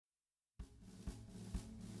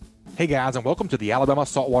Hey guys, and welcome to the Alabama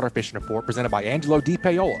Saltwater Fishing Report presented by Angelo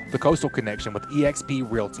Depaola, the Coastal Connection with eXp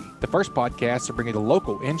Realty, the first podcast to bring you the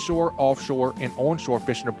local inshore, offshore, and onshore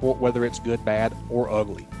fishing report, whether it's good, bad, or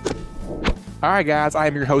ugly. All right, guys, I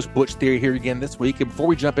am your host, Butch Theory, here again this week. And before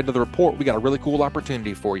we jump into the report, we got a really cool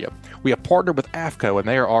opportunity for you. We have partnered with AFCO, and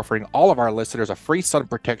they are offering all of our listeners a free sun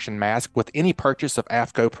protection mask with any purchase of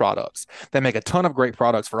AFCO products. They make a ton of great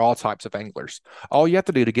products for all types of anglers. All you have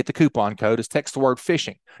to do to get the coupon code is text the word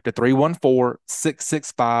fishing to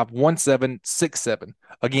 314-665-1767.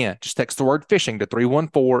 Again, just text the word fishing to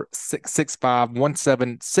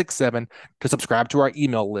 314-665-1767 to subscribe to our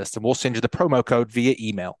email list, and we'll send you the promo code via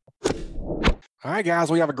email. All right,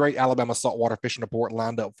 guys, we have a great Alabama saltwater fishing report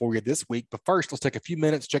lined up for you this week. But first, let's take a few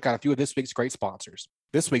minutes to check out a few of this week's great sponsors.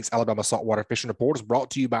 This week's Alabama saltwater fishing report is brought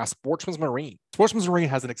to you by Sportsman's Marine. Sportsman's Marine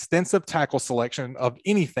has an extensive tackle selection of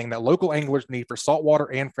anything that local anglers need for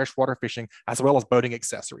saltwater and freshwater fishing, as well as boating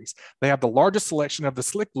accessories. They have the largest selection of the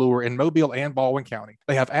slick lure in Mobile and Baldwin County.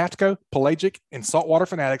 They have AFCO, Pelagic, and Saltwater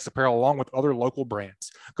Finaddicts apparel along with other local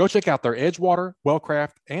brands. Go check out their Edgewater,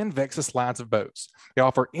 Wellcraft, and Vexus lines of boats. They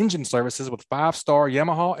offer engine services with 5-star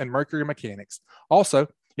Yamaha and Mercury mechanics. Also,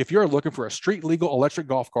 if you're looking for a street legal electric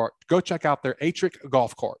golf cart, go check out their Patric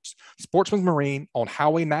golf carts. Sportsman's Marine on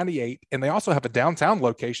Highway 98, and they also have a downtown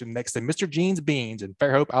location next to Mr. Jean's Beans in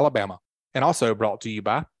Fairhope, Alabama. And also brought to you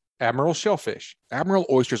by Admiral Shellfish. Admiral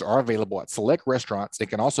oysters are available at select restaurants and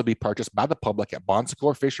can also be purchased by the public at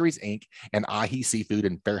Bonsecore Fisheries, Inc. and Ahi Seafood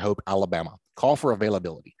in Fairhope, Alabama. Call for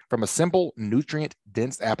availability. From a simple,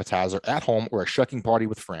 nutrient-dense appetizer at home or a shucking party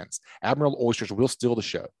with friends, Admiral oysters will steal the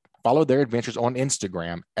show. Follow their adventures on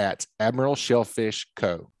Instagram at Admiral Shellfish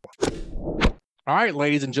Co. All right,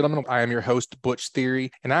 ladies and gentlemen, I am your host, Butch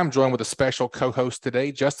Theory, and I'm joined with a special co-host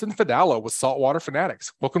today, Justin Fadalla with Saltwater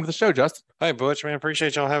Finaddicts. Welcome to the show, Justin. Hey, Butch, man,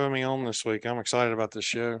 appreciate y'all having me on this week. I'm excited about this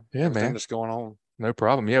show. Yeah, man. That's going on. No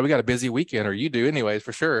problem. Yeah, we got a busy weekend, or you do anyways,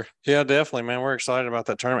 for sure. Yeah, definitely, man. We're excited about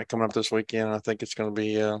that tournament coming up this weekend. I think it's going to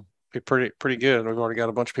be pretty good. We've already got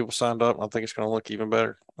a bunch of people signed up. I think it's going to look even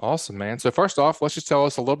better. Awesome, man. So first off, let's just tell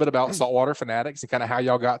us a little bit about Saltwater Finaddicts and kind of how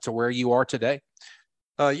y'all got to where you are today.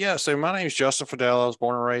 So my name is Justin Fadalla. I was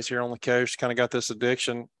born and raised here on the coast. Kind of got this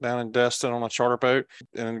addiction down in Destin on a charter boat,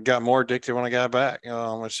 and got more addicted when I got back.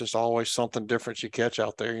 It's just always something different you catch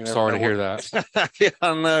out there. Sorry to hear that. Yeah,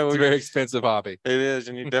 I know. It's a very expensive hobby. It is,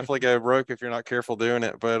 and you definitely go broke if you're not careful doing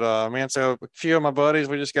it. But man, so a few of my buddies,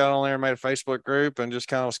 we just got on there and made a Facebook group and just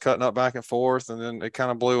kind of was cutting up back and forth, and then it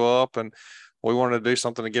kind of blew up, and we wanted to do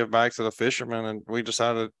something to give back to the fishermen, and we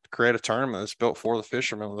decided to create a tournament that's built for the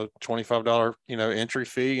fishermen with a $25, entry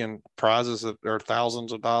fee and prizes that are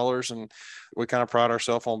thousands of dollars. And we kind of pride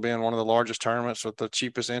ourselves on being one of the largest tournaments with the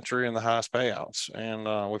cheapest entry and the highest payouts.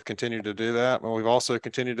 And we've continued to do that. And we've also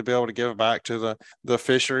continued to be able to give back to the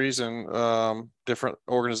fisheries and different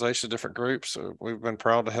organizations, different groups. So we've been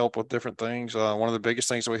proud to help with different things. One of the biggest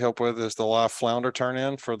things that we help with is the live flounder turn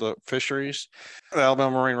in for the fisheries. The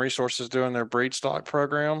Alabama Marine Resources doing their breed stock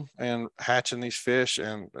program and hatching these fish,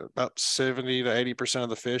 and about 70 to 80% of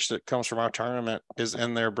the fish that comes from our tournament is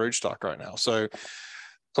in their brood stock right now. So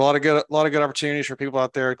a lot of good opportunities for people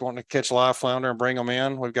out there wanting to catch live flounder and bring them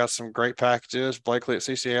in. We've got some great packages. Blakely at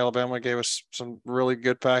CCA Alabama gave us some really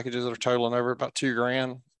good packages that are totaling over about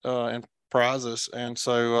 $2,000 in prizes. And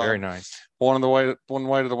so very nice. One way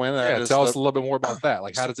to win that is tell us a little bit more about that.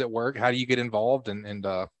 Like, how does it work? How do you get involved? And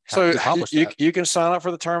so you can sign up for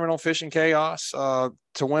the tournament on Fishing Chaos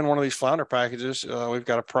to win one of these flounder packages. We've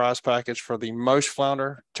got a prize package for the most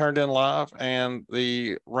flounder turned in live and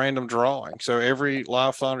the random drawing. So every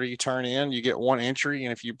live flounder you turn in, you get one entry.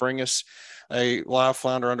 And if you bring us a live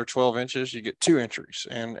flounder under 12 inches, you get 2 entries.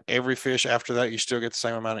 And every fish after that, you still get the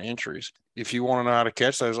same amount of entries. If you want to know how to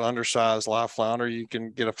catch those undersized live flounder, you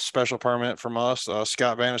can get a special permit from us.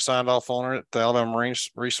 Scott Van has signed off on it. The Alabama Marine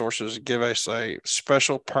Resources give us a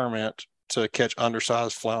special permit to catch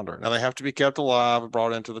undersized flounder. Now, they have to be kept alive and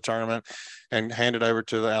brought into the tournament and handed over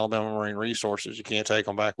to the Alabama Marine Resources. You can't take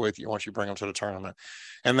them back with you once you bring them to the tournament.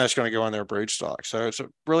 And that's going to go in their brood stock. So it's a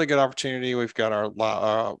really good opportunity. We've got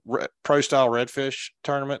our pro-style redfish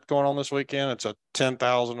tournament going on this weekend. It's a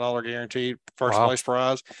 $10,000 guaranteed first place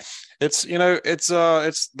prize. It's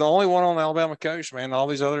the only one on the Alabama coast, man. All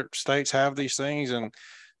these other states have these things, and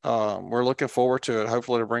we're looking forward to it.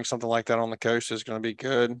 Hopefully to bring something like that on the coast is going to be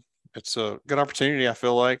good. It's a good opportunity, I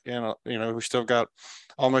feel like. And, we still got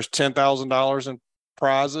almost $10,000 in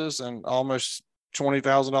prizes and almost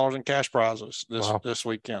 $20,000 in cash prizes this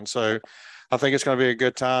weekend. So I think it's going to be a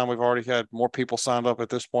good time. We've already had more people signed up at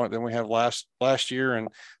this point than we have last year, and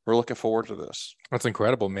we're looking forward to this. That's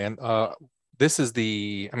incredible, man. this is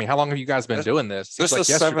how long have you guys been doing this? This like is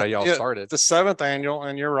yesterday y'all started. The 7th annual,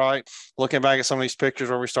 and you're right. Looking back at some of these pictures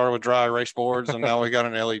where we started with dry erase boards, and now we got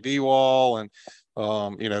an LED wall, and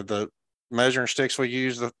the measuring sticks we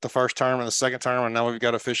used the first term and the second term, and now we've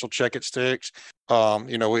got official check it sticks.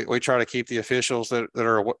 We try to keep the officials that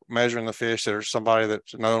are measuring the fish, that are somebody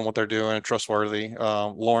that's knowing what they're doing and trustworthy.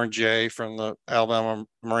 Lauren J from the Alabama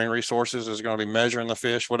Marine Resources is going to be measuring the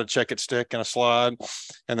fish with a check it stick and a slide.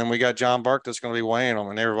 And then we got John Burke that's going to be weighing them,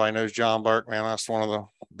 and everybody knows John Burke, man. That's one of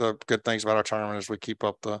the good things about our tournament is we keep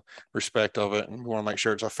up the respect of it, and we want to make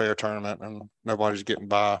sure it's a fair tournament and nobody's getting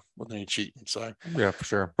by with any cheating. So yeah, for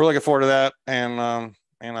sure. We're looking forward to that. And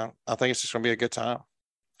I think it's just going to be a good time.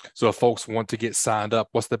 So if folks want to get signed up,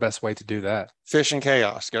 what's the best way to do that? Fishing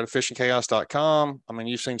Chaos. Go to fishingchaos.com. I mean,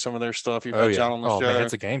 you've seen some of their stuff. You've had John on the show. Man,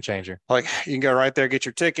 it's a game changer. Like, you can go right there, get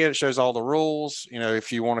your ticket. It shows all the rules.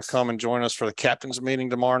 If you want to come and join us for the captain's meeting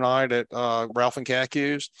tomorrow night at Ralph and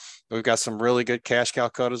Cacus, we've got some really good cash cow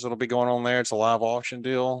cutters that'll be going on there. It's a live auction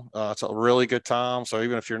deal. It's a really good time. So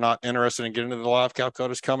even if you're not interested in getting into the live cow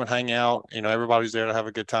cutters, come and hang out. Everybody's there to have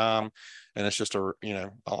a good time. And it's just all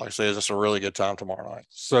I say is it's a really good time tomorrow night.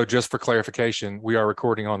 So just for clarification, we are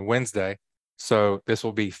recording on Wednesday. So this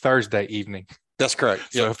will be Thursday evening. That's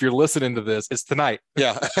correct. So if you're listening to this, it's tonight.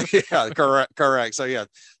 Yeah. Yeah. Correct. So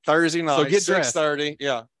Thursday night, so get dressed. 6:30.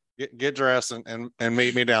 Yeah. Get dressed and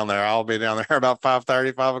meet me down there. I'll be down there about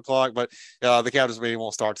 5:30, 5 o'clock, but the captain's meeting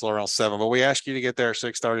won't start till around 7, but we ask you to get there at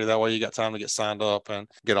 6:30. That way you got time to get signed up and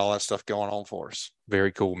get all that stuff going on for us.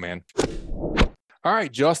 Very cool, man. All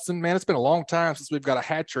right, Justin, man, it's been a long time since we've got a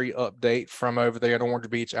hatchery update from over there in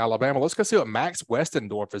Orange Beach, Alabama. Let's go see what Max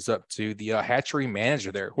Westendorf is up to, the hatchery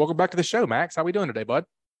manager there. Welcome back to the show, Max. How we doing today, bud?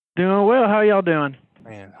 Doing well. How y'all doing?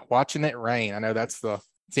 Man, watching it rain. I know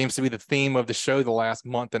seems to be the theme of the show the last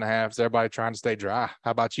month and a half. Is everybody trying to stay dry?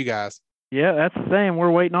 How about you guys? Yeah, that's the same.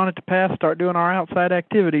 We're waiting on it to pass, start doing our outside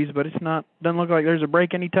activities, but doesn't look like there's a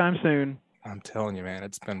break anytime soon. I'm telling you, man,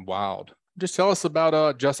 it's been wild. Just tell us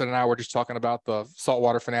about Justin and I were just talking about the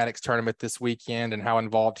Saltwater Finaddicts tournament this weekend and how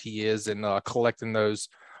involved he is in collecting those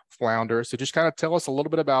flounders. So just kind of tell us a little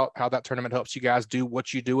bit about how that tournament helps you guys do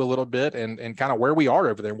what you do a little bit and kind of where we are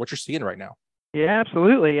over there and what you're seeing right now. Yeah,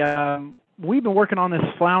 absolutely. We've been working on this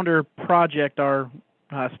flounder project, our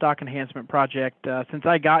stock enhancement project, since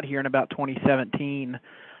I got here in about 2017.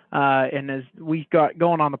 And as we got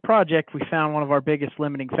going on the project, we found one of our biggest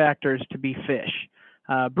limiting factors to be fish.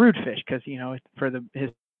 Brood fish, because for his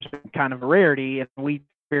kind of a rarity, and we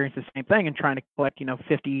experience the same thing in trying to collect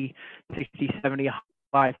 50, 60, 70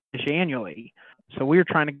 live fish annually. So we were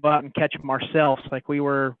trying to go out and catch them ourselves. Like we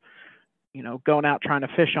were going out trying to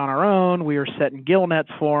fish on our own. We were setting gill nets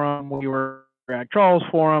for them. We were drag trawls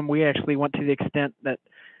for them. We actually went to the extent that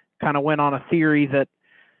kind of went on a theory that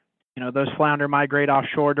those flounder migrate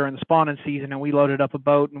offshore during the spawning season, and we loaded up a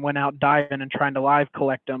boat and went out diving and trying to live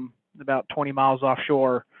collect them about 20 miles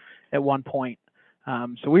offshore at one point.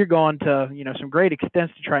 So we were going to, some great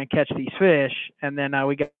extents to try and catch these fish. And then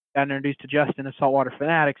we got introduced to Justin and Saltwater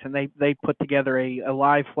Finaddicts, and they put together a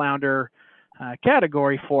live flounder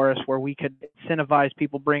category for us where we could incentivize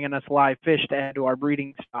people bringing us live fish to add to our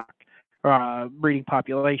breeding stock, breeding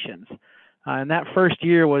populations. And that first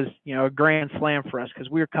year was, a grand slam for us because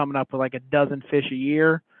we were coming up with like a dozen fish a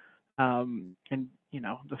year.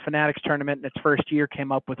 The Finaddicts tournament in its first year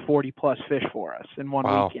came up with 40 plus fish for us in one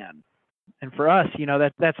weekend. And for us,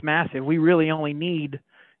 that's massive. We really only need,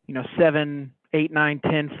 7, 8, 9,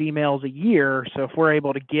 10 females a year. So if we're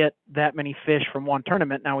able to get that many fish from one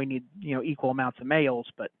tournament, now we need, equal amounts of males,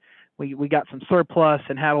 but we got some surplus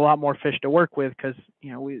and had a lot more fish to work with because,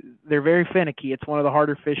 they're very finicky. It's one of the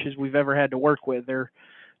harder fishes we've ever had to work with. They're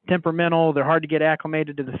temperamental. They're hard to get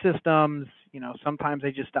acclimated to the systems. Sometimes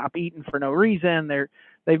they just stop eating for no reason.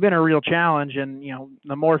 They've been a real challenge, and,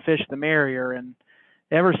 the more fish, the merrier. And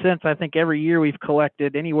ever since, I think every year we've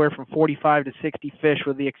collected anywhere from 45 to 60 fish,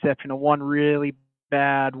 with the exception of one really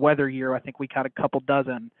bad weather year. I think we caught a couple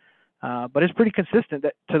dozen. But it's pretty consistent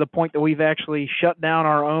to the point that we've actually shut down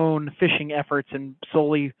our own fishing efforts and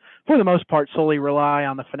for the most part, solely rely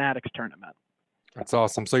on the Finaddicts tournament. That's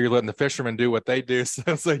awesome. So you're letting the fishermen do what they do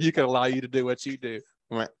so you can allow you to do what you do.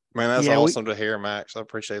 Man, that's awesome to hear, Max. I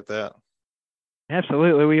appreciate that.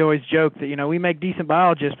 Absolutely. We always joke that, we make decent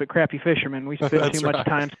biologists, but crappy fishermen. We spend too much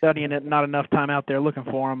time studying it and not enough time out there looking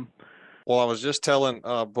for them. Well, I was just telling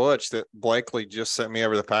Butch that Blakely just sent me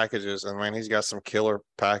over the packages, and man, he's got some killer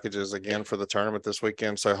packages again for the tournament this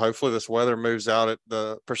weekend. So hopefully this weather moves out.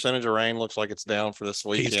 The percentage of rain looks like it's down for this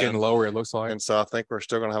weekend. It's getting lower, it looks like. And so I think we're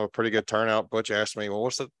still going to have a pretty good turnout. Butch asked me, well,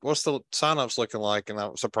 what's the signups looking like?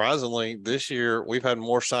 And surprisingly, this year we've had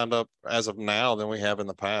more signed up as of now than we have in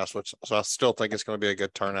the past, so I still think it's going to be a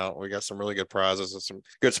good turnout. We got some really good prizes and some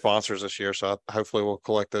good sponsors this year. So hopefully we'll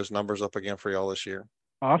collect those numbers up again for y'all this year.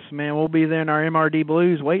 Awesome, man. We'll be there in our MRD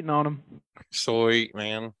blues waiting on them. Sweet,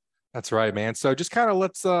 man. That's right, man. So just kind of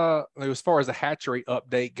let's, as far as the hatchery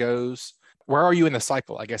update goes, where are you in the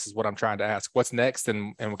cycle, I guess is what I'm trying to ask. What's next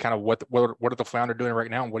and kind of what are the flounder doing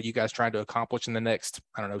right now? And what are you guys trying to accomplish in the next,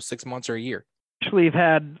 6 months or a year? Actually,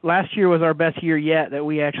 last year was our best year yet that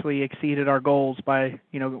we actually exceeded our goals by,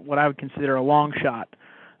 what I would consider a long shot.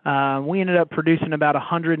 We ended up producing about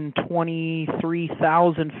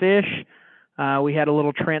 123,000 fish. We had a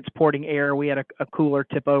little transporting error. We had a cooler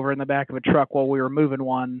tip over in the back of a truck while we were moving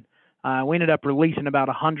one. We ended up releasing about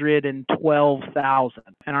 112,000,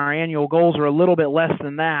 and our annual goals are a little bit less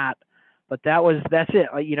than that. But that's it.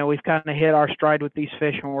 We've kind of hit our stride with these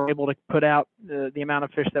fish, and we're able to put out the amount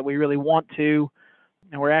of fish that we really want to.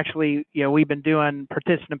 And we're actually, we've been doing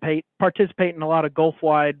participating in a lot of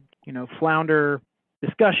Gulf-wide, flounder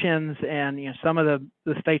discussions, and some of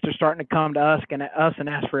the states are starting to come to us and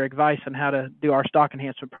ask for advice on how to do our stock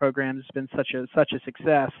enhancement program. It's been such a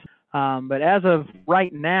success. But as of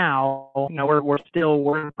right now, we're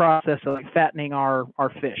in the process of fattening our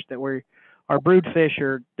fish. Our brood fish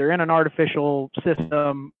they're in an artificial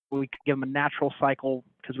system. We could give them a natural cycle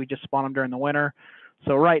because we just spawn them during the winter.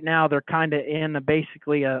 So right now they're kind of in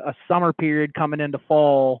basically a summer period coming into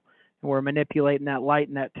fall. We're manipulating that light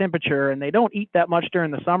and that temperature, and they don't eat that much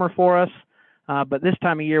during the summer for us. But this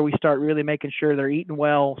time of year, we start really making sure they're eating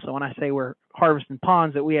well. So when I say we're harvesting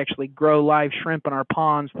ponds, that we actually grow live shrimp in our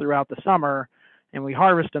ponds throughout the summer, and we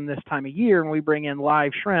harvest them this time of year, and we bring in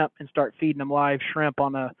live shrimp and start feeding them live shrimp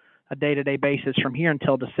on a day-to-day basis from here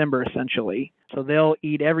until December, essentially. So they'll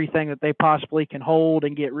eat everything that they possibly can hold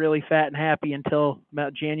and get really fat and happy until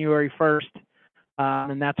about January 1st.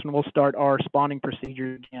 And that's when we'll start our spawning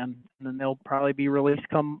procedure again. And then they'll probably be released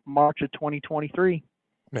come March of 2023.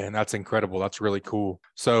 Man, that's incredible. That's really cool.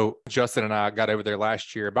 So Justin and I got over there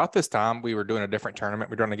last year. About this time, we were doing a different tournament.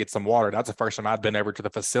 We were trying to get some water. That's the first time I'd been over to the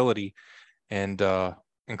facility, and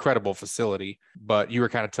incredible facility. But you were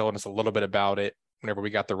kind of telling us a little bit about it whenever we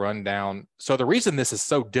got the rundown. So the reason this is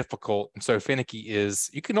so difficult and so finicky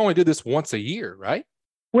is you can only do this once a year, right?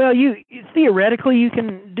 Well, theoretically you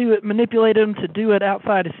can manipulate them to do it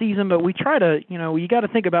outside of season, but we try to, you got to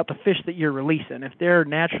think about the fish that you're releasing. If they're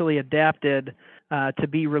naturally adapted to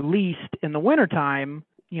be released in the wintertime,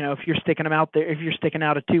 if you're sticking them out there, if you're sticking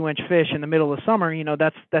out a 2-inch fish in the middle of summer,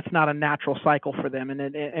 that's not a natural cycle for them.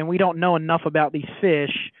 And we don't know enough about these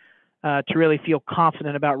fish to really feel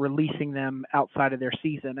confident about releasing them outside of their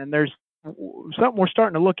season. And there's something we're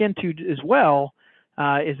starting to look into as well.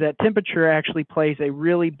 Is that temperature actually plays a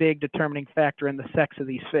really big determining factor in the sex of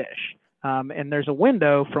these fish. And there's a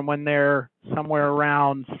window from when they're somewhere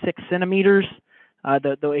around 6 centimeters.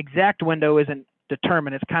 The exact window isn't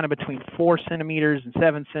determined. It's kind of between 4 centimeters and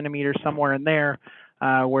 7 centimeters, somewhere in there,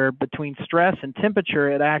 where between stress and temperature,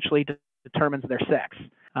 it actually determines their sex.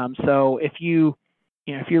 So if you're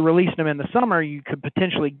releasing them in the summer, you could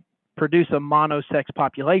potentially produce a monosex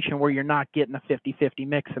population where you're not getting a 50-50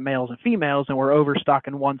 mix of males and females, and we're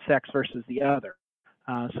overstocking one sex versus the other.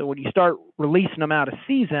 So when you start releasing them out of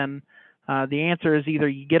season, the answer is either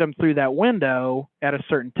you get them through that window at a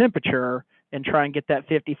certain temperature and try and get that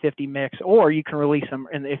 50-50 mix, or you can release them,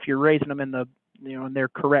 and if you're raising them in in their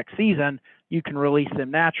correct season, you can release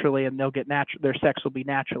them naturally, and they'll get their sex will be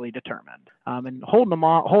naturally determined. And holding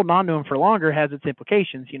on to them for longer has its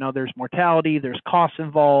implications. There's mortality, there's costs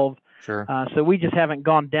involved. Sure. So we just haven't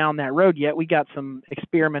gone down that road yet. We got some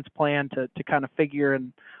experiments planned to kind of figure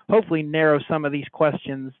and hopefully narrow some of these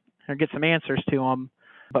questions or get some answers to them.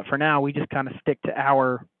 But for now, we just kind of stick to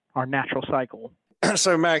our natural cycle.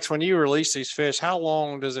 So Max, when you release these fish, how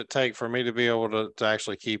long does it take for me to be able to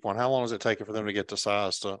actually keep one? How long does it take for them to get to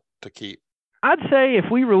size to keep? I'd say if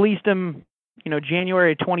we released them,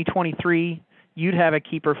 January 2023, you'd have a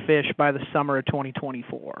keeper fish by the summer of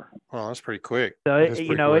 2024. Well, that's pretty quick. So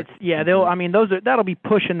quick. that'll be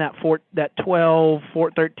pushing that 12,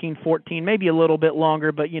 13, 14, maybe a little bit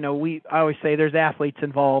longer. But I always say there's athletes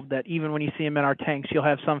involved that even when you see them in our tanks, you'll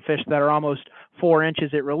have some fish that are almost 4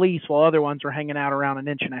 inches at release, while other ones are hanging out around 1.5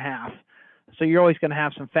 inches. So you're always going to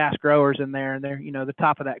have some fast growers in there, and they're the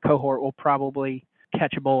top of that cohort will probably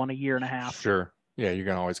catchable in 1.5 years. Sure. Yeah,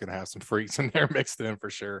 you're always gonna have some freaks in there mixed in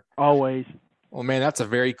for sure. Always. Well, man, that's a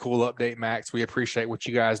very cool update, Max. We appreciate what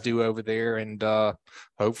you guys do over there, and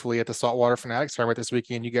hopefully at the Saltwater Finaddicts tournament this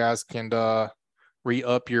weekend, you guys can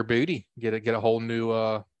re-up your booty, get a whole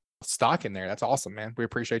new stock in there. That's awesome, man. We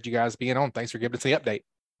appreciate you guys being on. Thanks for giving us the update.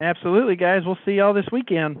 Absolutely, guys. We'll see y'all this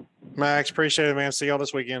weekend. Max, appreciate it, man. See y'all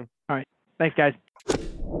this weekend. All right. Thanks, guys.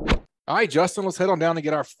 All right, Justin, let's head on down and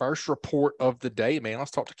get our first report of the day, man.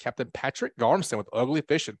 Let's talk to Captain Patric Garmeson with Ugly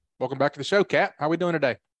Fishing. Welcome back to the show, Cap. How we doing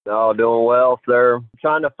today? Oh, doing well, sir.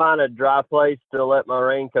 Trying to find a dry place to let my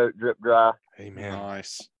raincoat drip dry. Hey, man.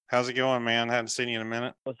 Nice. How's it going, man? Hadn't seen you in a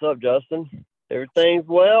minute. What's up, Justin? Everything's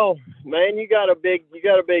well. Man, you got a big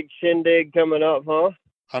shindig coming up, huh?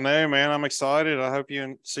 I know, man. I'm excited. I hope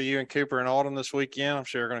see you and Cooper and Autumn this weekend. I'm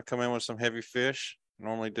sure you're going to come in with some heavy fish.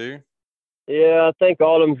 Normally do. Yeah, I think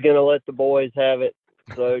Autumn's going to let the boys have it.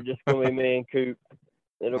 So just going to be me and Coop.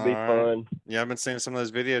 It'll be fun. Yeah, I've been seeing some of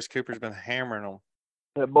those videos. Cooper's been hammering them.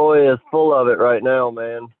 That boy is full of it right now,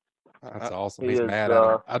 man. That's awesome. He's mad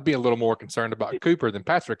at him. I'd be a little more concerned about Cooper than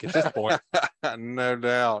Patrick at this point. No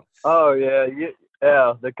doubt. Oh, yeah.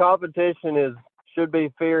 Yeah, the competition should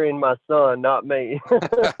be fearing my son, not me.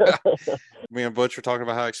 Me and Butch were talking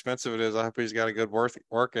about how expensive it is. I hope he's got a good work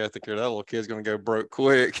ethic, or that little kid's going to go broke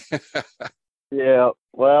quick. Yeah,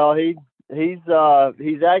 well, he's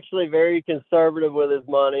actually very conservative with his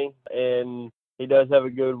money, and he does have a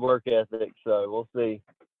good work ethic. So we'll see.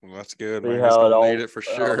 Well, that's good, man. He's going to need it for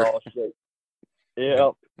sure.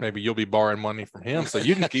 Yeah. Maybe you'll be borrowing money from him so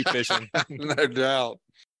you can keep fishing. No doubt.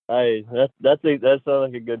 Hey, that sounds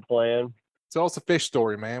like a good plan. Tell us a fish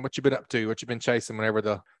story, man. What you been up to? What you been chasing whenever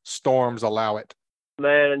the storms allow it?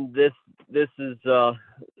 Man, this is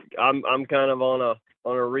I'm kind of on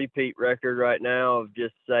a repeat record right now of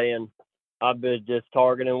just saying I've been just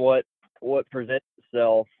targeting what presents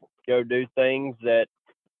itself. Go do things that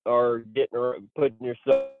are putting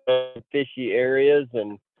yourself in fishy areas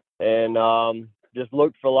and just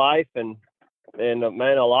look for life and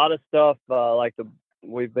man, a lot of stuff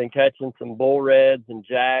we've been catching some bull reds and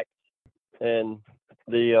jacks, and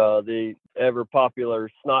the ever popular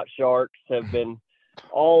snot sharks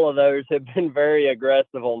all of those have been very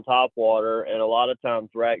aggressive on top water, and a lot of times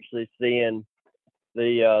we're actually seeing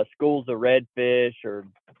the schools of redfish,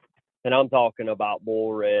 and I'm talking about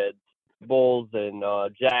bull reds, bulls, and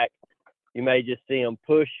jacks. You may just see them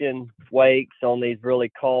pushing wakes on these really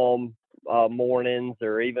calm mornings,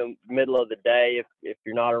 or even middle of the day if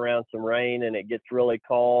you're not around some rain and it gets really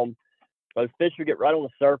calm. Those fish will get right on the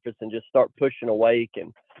surface and just start pushing a wake,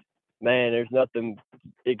 and man, there's nothing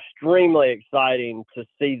extremely exciting to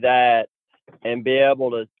see that and be able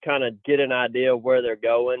to kind of get an idea of where they're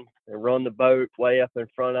going and run the boat way up in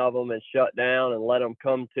front of them and shut down and let them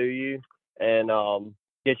come to you, and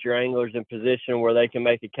get your anglers in position where they can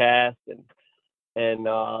make a cast, and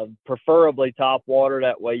preferably top water.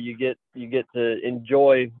 That way you get to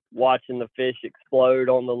enjoy watching the fish explode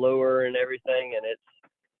on the lure and everything. And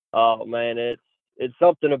it's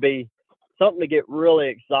something to get really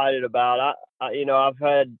excited about. I've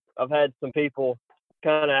had some people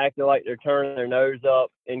kind of acting like they're turning their nose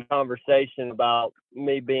up in conversation about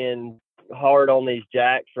me being hard on these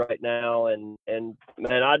jacks right now, and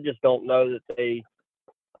man, I just don't know that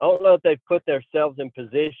they've put themselves in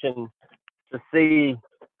position to see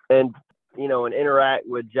and interact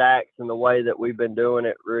with jacks in the way that we've been doing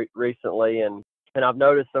it recently, and I've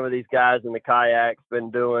noticed some of these guys in the kayaks been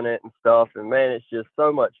doing it and stuff, and man, it's just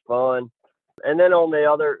so much fun. And then on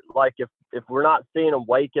the other, like if we're not seeing them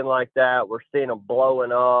waking like that, we're seeing them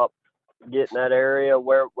blowing up, getting that area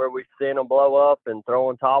where we've seen them blow up, and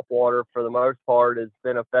throwing top water for the most part has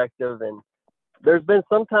been effective. And there's been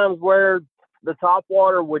some times where the top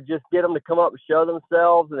water would just get them to come up and show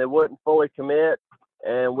themselves, and they wouldn't fully commit,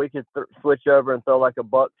 and we could switch over and throw like a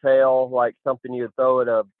bucktail, like something you'd throw at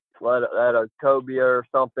a cobia or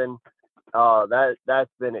something.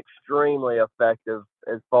 That's been extremely effective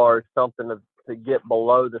as far as something to get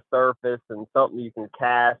below the surface, and something you can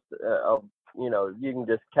cast. You can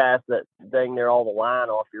just cast that dang near all the line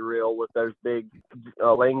off your reel with those big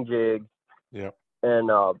wing jigs. Yep. And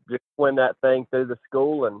just swim that thing through the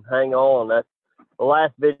school and hang on. That's the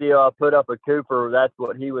last video I put up of Cooper. That's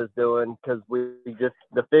what he was doing, because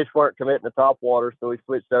the fish weren't committing to top water, so we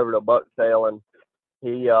switched over to bucktail, and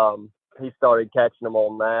he started catching them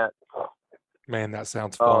on that. Man, that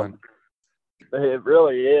sounds fun. It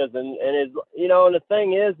really is, and it's and the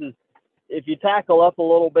thing is if you tackle up a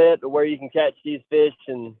little bit to where you can catch these fish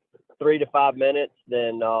in 3 to 5 minutes,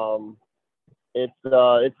 then it's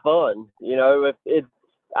fun.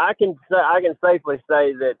 I can safely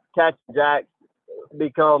say that catching jacks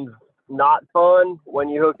becomes not fun when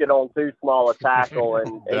you hook it on too small a tackle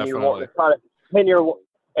and you want to try to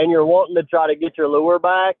and you're wanting to try to get your lure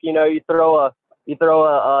back. You know, you throw a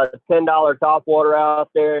 $10 top water out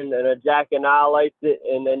there and a jack annihilates it,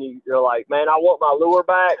 and then you're like, man, I want my lure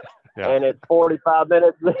back. Yeah. And it's 45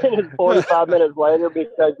 minutes. It's 45 minutes later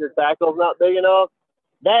because your tackle's not big enough.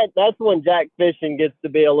 That's when jack fishing gets to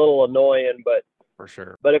be a little annoying, but for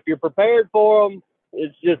sure. But if you're prepared for them,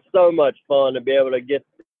 it's just so much fun to be able to get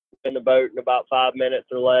in the boat in about 5 minutes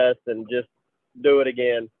or less and just do it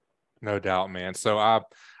again. No doubt, man. So I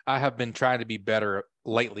have been trying to be better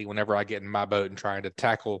lately whenever I get in my boat and trying to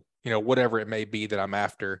tackle, whatever it may be that I'm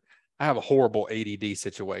after. I have a horrible ADD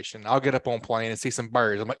situation. I'll get up on plane and see some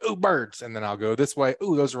birds. I'm like, ooh, birds. And then I'll go this way.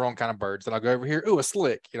 Ooh, those are the wrong kind of birds. And I'll go over here. Ooh, a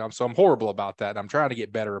slick. So I'm horrible about that. And I'm trying to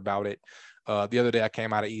get better about it. The other day I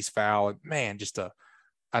came out of East Fowl and man,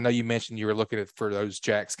 I know you mentioned you were looking for those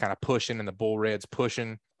jacks kind of pushing and the bull reds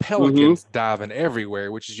pushing. Pelicans diving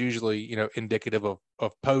everywhere, which is usually, indicative of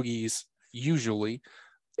pogies usually.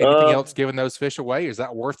 Anything else giving those fish away? Is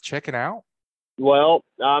that worth checking out? Well,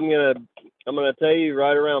 I'm gonna tell you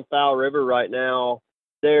right around Fowl River right now,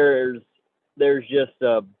 there's just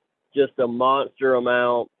a monster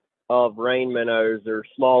amount of rain minnows or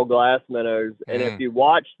small glass minnows. And if you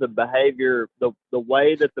watch the behavior, the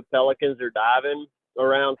way that the pelicans are diving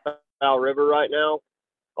around Fowl River right now,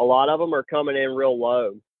 a lot of them are coming in real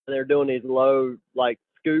low. They're doing these low like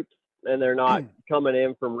scoops, and they're not coming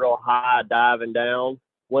in from real high diving down.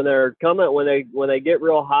 When they're coming, when they get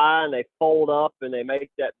real high and they fold up and they make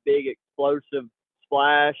that big explosive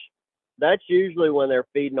splash, that's usually when they're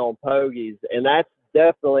feeding on pogies, and that's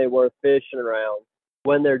definitely worth fishing around.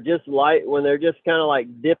 When they're just kind of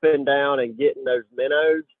like dipping down and getting those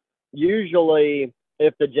minnows, usually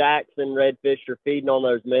if the jacks and redfish are feeding on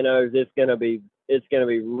those minnows, it's gonna be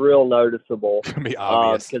real noticeable. It's gonna be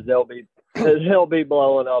obvious because they'll be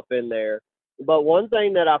blowing up in there. But one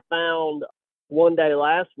thing that I found one day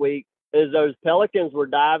last week is those pelicans were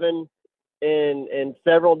diving in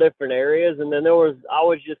several different areas, and then I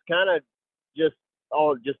was just kind of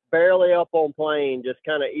just barely up on plane, just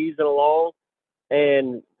kind of easing along,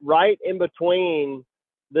 and right in between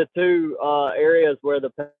the two areas where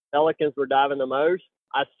the pelicans were diving the most,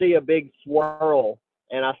 I see a big swirl,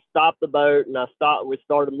 and I stopped the boat and we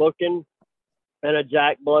started looking, and a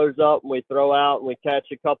jack blows up and we throw out and we catch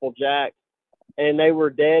a couple jacks. And they were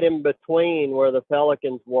dead in between where the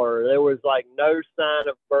pelicans were. There was like no sign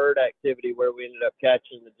of bird activity where we ended up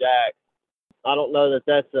catching the jacks. I don't know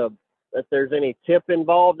that there's any tip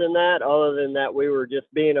involved in that, other than that we were just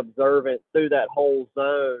being observant through that whole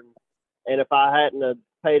zone. And if I hadn't have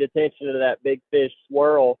paid attention to that big fish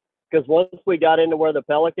swirl, because once we got into where the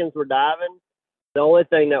pelicans were diving, the only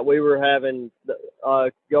thing that we were having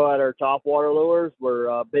go at our topwater lures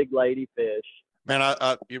were big ladyfish. Man,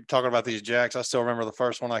 you're talking about these jacks. I still remember the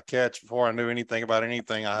first one I catch before I knew anything about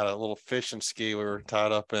anything. I had a little fishing ski. We were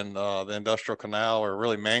tied up in the industrial canal. We were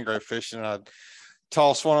really mangrove fishing. I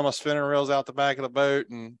tossed one of my spinning reels out the back of the boat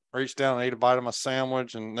and reached down and ate a bite of my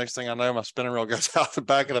sandwich. And next thing I know, my spinning reel goes out the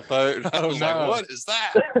back of the boat. And I was like, what is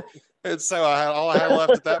that? And so all I had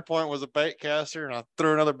left at that point was a bait caster, and I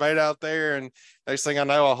threw another bait out there. And next thing I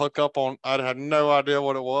know, I hook up on, I had no idea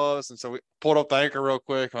what it was. And so we pulled up the anchor real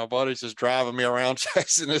quick. My buddy's just driving me around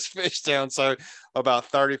chasing this fish down. So about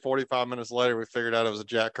 45 minutes later, we figured out it was a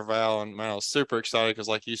jack crevalle. And man, I was super excited because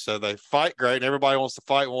like you said, they fight great and everybody wants to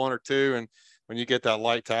fight one or two. And when you get that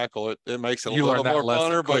light tackle, it makes it a little more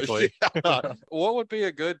funner. But yeah, what would be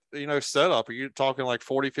a good, setup? Are you talking like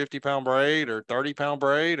 40, 50 pound braid or 30 pound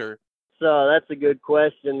braid or? So that's a good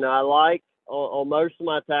question. I like on most of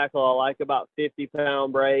my tackle, I like about 50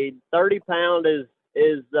 pound braid. 30 pound is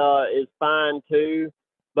fine too,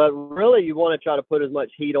 but really you want to try to put as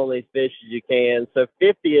much heat on these fish as you can. So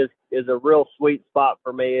 50 is a real sweet spot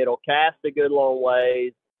for me. It'll cast a good long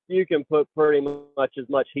ways. You can put pretty much as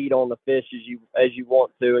much heat on the fish as you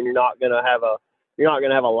want to, and you're not gonna have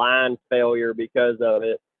a line failure because of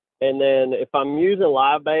it. And then if I'm using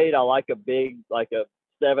live bait, I like a big, like a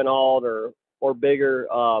 7/0 or bigger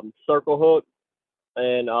circle hook,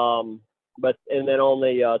 and then on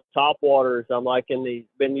the top waters, I'm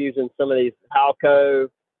been using some of these Halco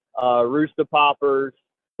rooster poppers.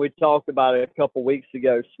 We talked about it a couple weeks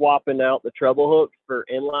ago, swapping out the treble hooks for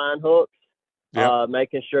inline hooks,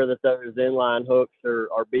 making sure that those inline hooks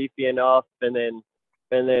are beefy enough, and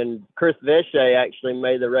then Chris Vesche actually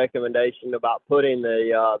made the recommendation about putting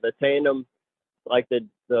the tandem, like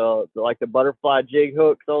the butterfly jig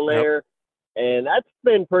hooks on there. And that's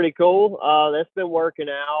been pretty cool. That's been working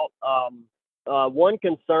out. One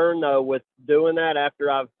concern though with doing that after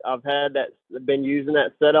I've been using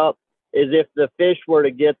that setup if the fish were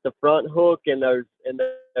to get the front hook and those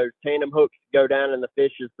tandem hooks go down in the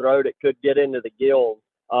fish's throat, it could get into the gills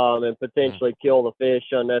and potentially kill the fish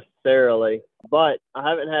unnecessarily. But I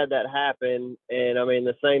haven't had that happen, and I mean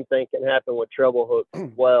the same thing can happen with treble hooks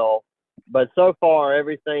as well. But so far,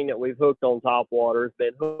 everything that we've hooked on topwater has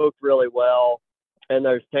been hooked really well, and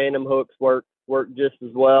those tandem hooks work just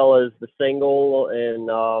as well as the single,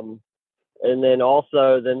 and then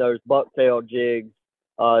also those bucktail jigs.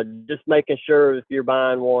 Just making sure if you're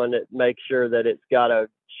buying one, that make sure that it's got a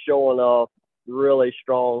showing off really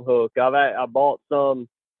strong hook. I bought some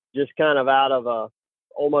just kind of out of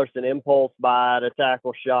almost an impulse buy at a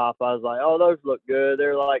tackle shop. I was like, oh, those look good.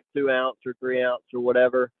 They're like 2 ounce or 3 ounce or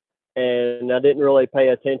whatever. And I didn't really pay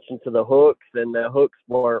attention to the hooks, and the hooks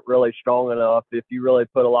weren't really strong enough. If you really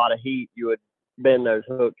put a lot of heat, you would bend those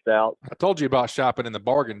hooks out. I told you about shopping in the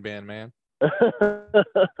bargain bin, man. I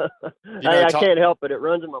can't help it. It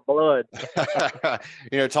runs in my blood.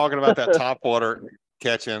 Talking about that topwater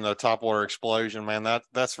catching, the topwater explosion, man,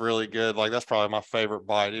 that's really good. Like, that's probably my favorite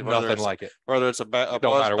bite. Nothing like it. Whether it's a buzz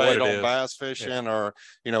bait on bass fishing, or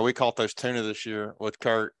we caught those tuna this year with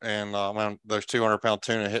Kurt, and those 200-pound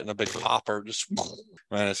tuna hitting a big popper, just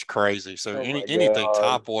man, it's crazy. So anything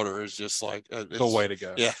topwater is just like it's the way to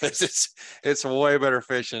go. Yeah, it's way better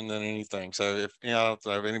fishing than anything. So if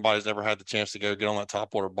anybody's ever had the chance to go get on that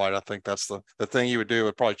topwater bite, I think that's the thing you would do. It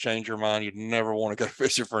would probably change your mind. You'd never want to go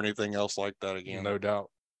fishing for anything else like that again. No doubt.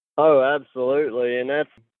 Oh, absolutely. And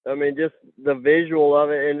just the visual of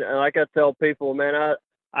it. And like I tell people, man,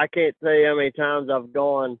 I can't tell you how many times I've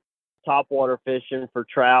gone topwater fishing for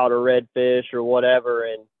trout or redfish or whatever.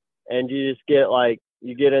 And you just get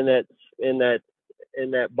in that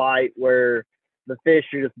bite where the fish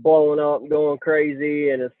are just blowing up and going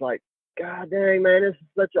crazy. And it's like, God dang, man, this is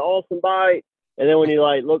such an awesome bite. And then when you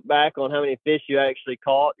look back on how many fish you actually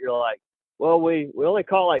caught, you're like, well, we only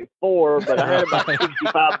caught like 4, but I had about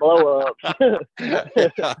 65 blow-ups.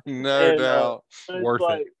 No doubt. Worth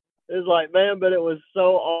it. It's like, man, but it was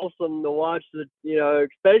so awesome to watch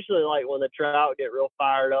especially like when the trout get real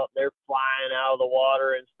fired up, they're flying out of the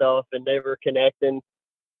water and stuff, and they were connecting.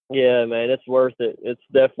 Yeah, man, it's worth it. It's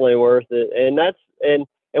definitely worth it. And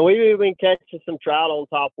we've been catching some trout on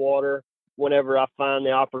topwater whenever I find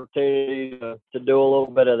the opportunity to do a little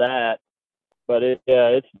bit of that. But it's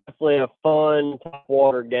definitely a fun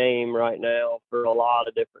topwater game right now for a lot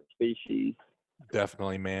of different species.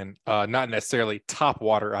 Definitely, man. Not necessarily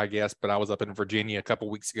topwater, I guess, but I was up in Virginia a couple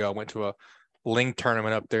weeks ago. I went to a ling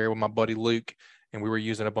tournament up there with my buddy Luke, and we were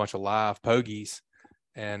using a bunch of live pogies,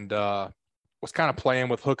 and was kind of playing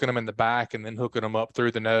with hooking them in the back and then hooking them up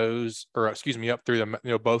through the nose, up through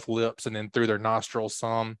the both lips and then through their nostrils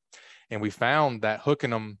some. And we found that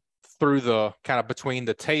hooking them through the kind of between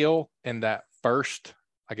the tail and that first,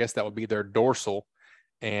 I guess that would be their dorsal,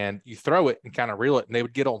 and you throw it and kind of reel it, and they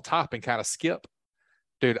would get on top and kind of skip.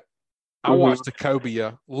 Dude, I watched a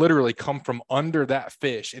cobia literally come from under that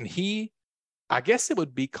fish, and I guess it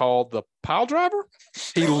would be called the pile driver.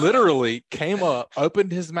 He literally came up,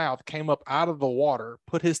 opened his mouth, came up out of the water,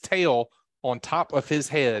 put his tail on top of his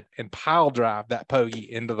head, and pile drive that pogie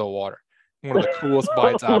into the water. One of the coolest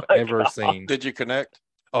bites I've ever seen. Did you connect?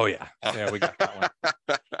 Oh, yeah. Yeah, we got that one.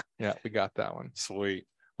 Yeah, we got that one. Sweet.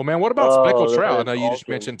 Well, man, what about speckled trout? I know you just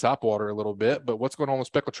mentioned topwater a little bit, but what's going on with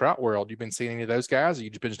speckled trout world? You been seeing any of those guys, or you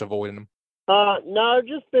just been avoiding them? No,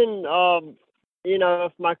 just been,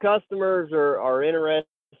 if my customers are interested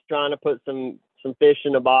trying to put some fish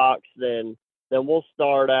in the box, then I'll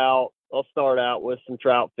start out with some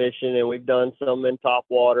trout fishing, and we've done some in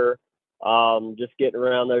topwater, just getting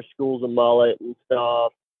around those schools of mullet and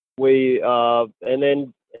stuff.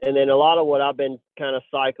 And then a lot of what I've been kind of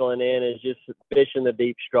cycling in is just fishing the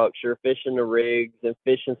deep structure, fishing the rigs, and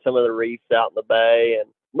fishing some of the reefs out in the bay. And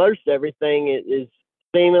most everything is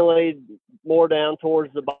seemingly more down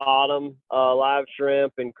towards the bottom, live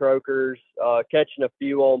shrimp and croakers, catching a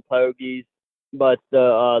few on pogies. But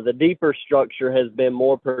the deeper structure has been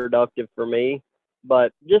more productive for me,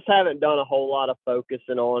 but just haven't done a whole lot of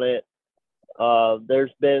focusing on it.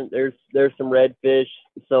 There's some redfish,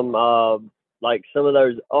 some like some of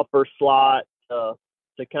those upper slot to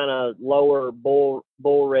kind of lower bull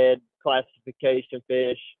red classification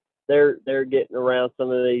fish. They're getting around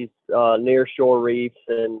some of these near shore reefs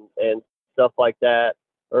and stuff like that,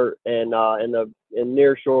 in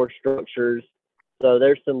near shore structures. So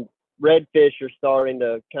there's some redfish are starting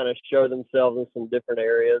to kind of show themselves in some different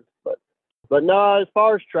areas. But no, as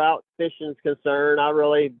far as trout fishing is concerned, I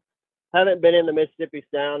really haven't been in the Mississippi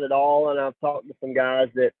Sound at all, and I've talked to some guys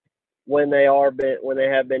that when they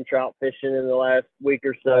have been trout fishing in the last week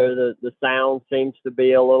or so, the sound seems to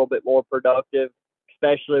be a little bit more productive,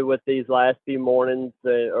 especially with these last few mornings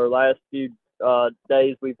or last few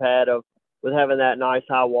days we've had with having that nice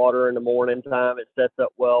high water in the morning time. It sets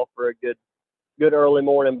up well for a good early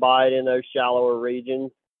morning bite in those shallower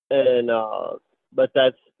regions. And but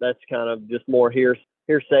that's kind of just more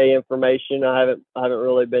hearsay information. I haven't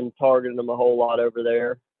really been targeting them a whole lot over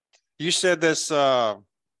there. You said this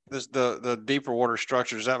the deeper water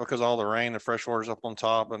structure, is that because all the rain, the fresh water's up on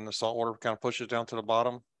top and the salt water kind of pushes down to the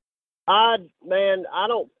bottom? I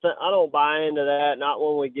don't buy into that. Not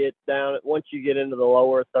when we get down. Once you get into the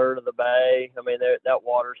lower third of the bay, I mean, that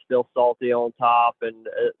water's still salty on top, and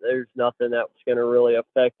there's nothing that's going to really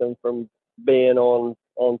affect them from being on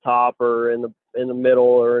top or in the middle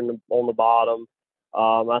or on the bottom.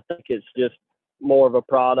 I think it's just more of a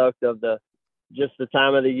product of just the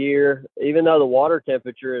time of the year. Even though the water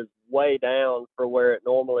temperature is way down for where it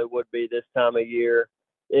normally would be this time of year,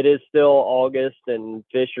 it is still August, and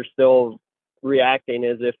fish are still reacting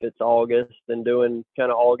as if it's August and doing kind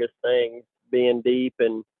of August things, being deep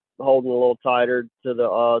and holding a little tighter to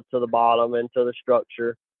the bottom and to the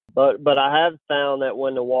structure. But I have found that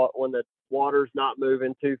when the water's not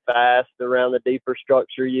moving too fast around the deeper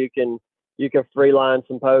structure, you can free line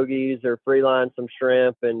some pogies or free line some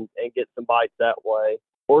shrimp and get some bites that way,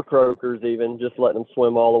 or croakers, even just letting them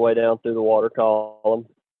swim all the way down through the water column.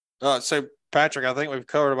 So Patric, I think we've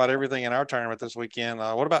covered about everything in our tournament this weekend.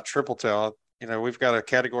 What about triple tail? We've got a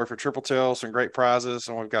category for triple tail, some great prizes,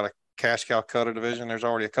 and we've got a cash cow cutter division. There's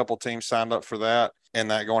already a couple teams signed up for that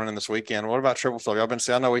and that going in this weekend. What about triple tail?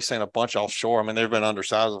 I know we've seen a bunch offshore. I mean, they've been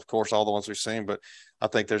undersized, of course, all the ones we've seen, but I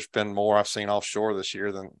think there's been more I've seen offshore this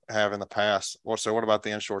year than have in the past. So what about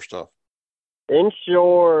the inshore stuff?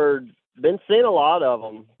 Inshore, been seeing a lot of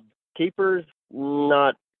them. Keepers,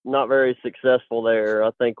 not very successful there.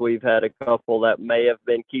 I think we've had a couple that may have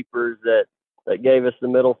been keepers that gave us the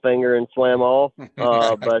middle finger and swam off.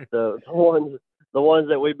 But the ones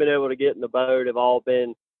that we've been able to get in the boat have all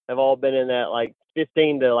been in that like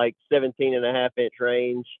 15 to like 17.5-inch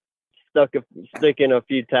range. Sticking a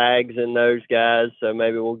few tags in those guys, so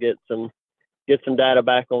maybe we'll get some data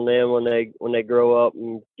back on them when they grow up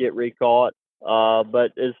and get recaught.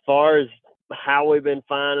 But as far as how we've been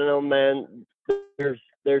finding them, man,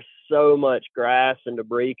 there's so much grass and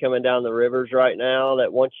debris coming down the rivers right now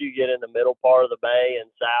that once you get in the middle part of the bay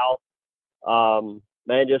and south,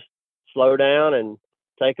 man, just slow down and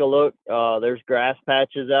take a look. There's grass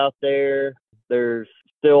patches out there. There's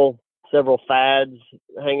still several fads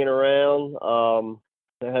hanging around.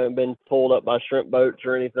 They haven't been pulled up by shrimp boats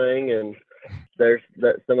or anything, and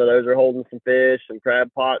some of those are holding some fish. Some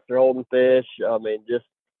crab pots are holding fish. I mean, just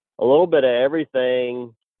a little bit of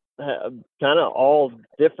everything. Kind of all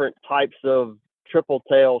different types of triple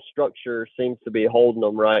tail structure seems to be holding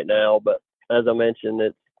them right now. But as I mentioned,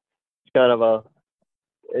 it's kind of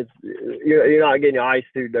you're not getting your ice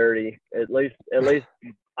too dirty. At least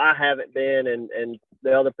I haven't been, and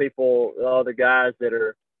the other guys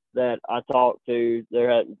that I talked to,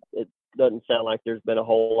 it doesn't sound like there's been a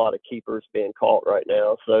whole lot of keepers being caught right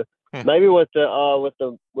now. So maybe with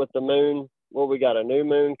the moon, we got a new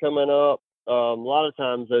moon coming up. A lot of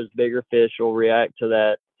times those bigger fish will react to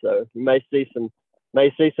that. So you may see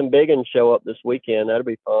some big ones show up this weekend. That'll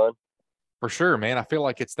be fun. For sure, man. I feel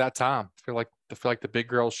like it's that time. I feel like the big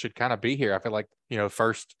girls should kind of be here. I feel like,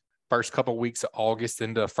 first couple of weeks of August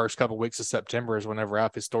into first couple of weeks of September is whenever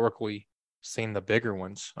I've historically seen the bigger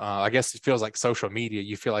ones. I guess it feels like social media.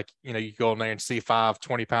 You feel like, you go in there and see 5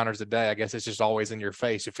 20-pounders a day. I guess it's just always in your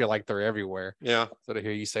face. You feel like they're everywhere. Yeah. So to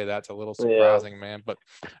hear you say that's a little surprising, man. But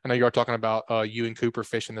I know you are talking about you and Cooper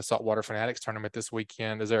fishing the Saltwater Finaddicts tournament this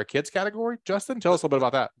weekend. Is there a kids category? Justin, tell us a little bit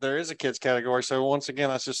about that. There is a kids category. So once again,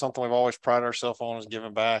 that's just something we've always prided ourselves on, is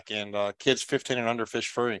giving back, and kids 15 and under fish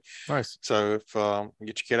free. Nice. So if you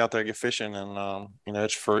get your kid out there, get fishing, and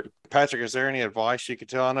it's free. Patric, is there any advice you could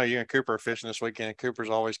tell? I know you and Cooper are fishing this weekend. Cooper's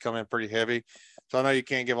always come in pretty heavy, so I know you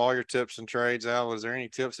can't give all your tips and trades out. Was there any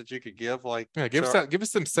tips that you could give? Give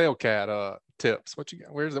us some sail cat tips. What you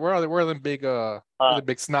got? Where are them big the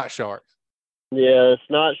big snot sharks? Yeah,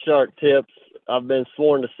 snot shark tips. I've been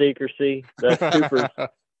sworn to secrecy. That's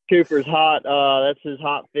Cooper's hot. That's his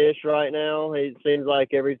hot fish right now. He seems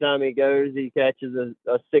like every time he goes, he catches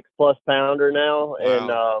a 6+ pounder now.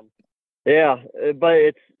 Wow. And but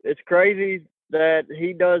it's crazy that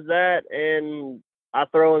he does that, and I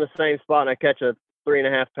throw in the same spot and I catch a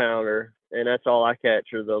 3.5 pounder, and that's all I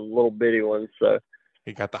catch are the little bitty ones. So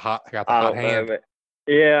he got the hot hand.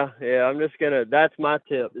 Yeah. I'm just that's my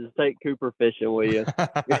tip is take Cooper fishing with you.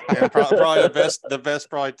 Yeah, probably the best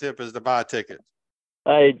probably tip is to buy a ticket.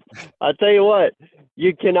 Hey, I tell you what,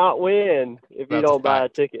 you cannot win if you don't buy a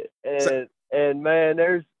ticket. And man,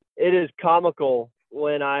 it is comical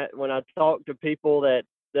when I talk to people that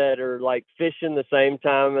are like fishing the same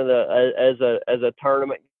time as a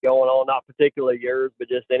tournament going on, not particularly yours, but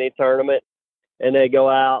just any tournament, and they go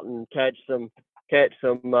out and catch some good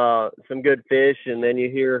fish, and then you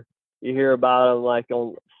hear about them like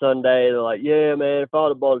on Sunday. They're like, yeah, man, if I'd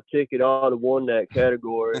have bought a ticket, I'd have won that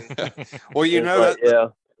category. Well, you know that, yeah.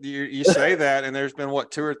 You say that, and there's been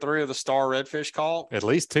 2 or 3 of the star redfish caught. At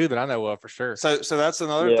least 2 that I know of for sure. So that's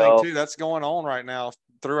another thing too. That's going on right now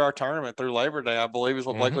through our tournament through Labor Day, I believe is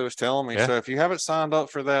what Blakely was telling me. Yeah. So if you haven't signed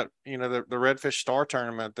up for that, the Redfish Star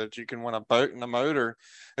Tournament that you can win a boat and a motor,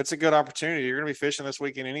 it's a good opportunity. You're going to be fishing this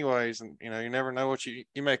weekend anyways, and you never know what you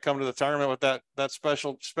may come to the tournament with that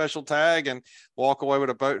special tag and walk away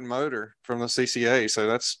with a boat and motor from the CCA. So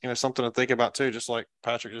that's something to think about too. Just like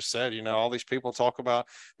Patrick just said, all these people talk about,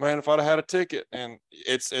 man, if I'd have had a ticket, and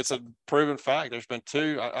it's a proven fact. There's been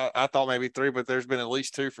 2. I thought maybe 3, but there's been at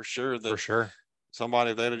least 2 for sure. For sure.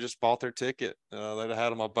 Somebody, if they'd have just bought their ticket, they'd have had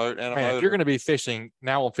them a boat and a motor. If you're going to be fishing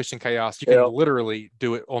now on Fishing Chaos, you can literally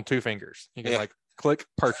do it on 2 fingers. You can click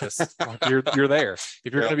purchase. You're there.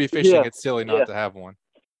 If you're going to be fishing, it's silly not to have one.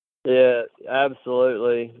 Yeah,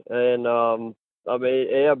 absolutely. And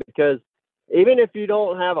because even if you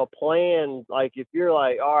don't have a plan, like if you're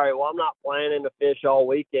like, all right, well, I'm not planning to fish all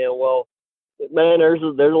weekend. Well, man, there's a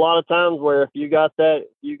lot of times where if you got a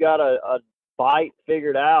bite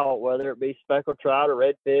figured out, whether it be speckled trout or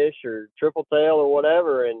redfish or triple tail or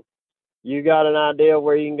whatever, and you got an idea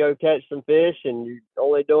where you can go catch some fish and you're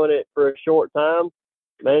only doing it for a short time,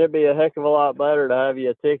 man, it'd be a heck of a lot better to have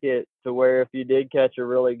you a ticket to where if you did catch a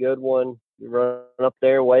really good one, you run up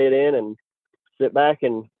there, weigh it in, and sit back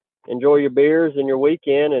and enjoy your beers and your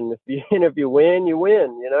weekend. And if you win, you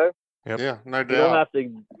win. Yep. Yeah, no doubt.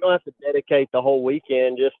 You don't have to dedicate the whole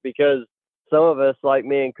weekend just because. Some of us, like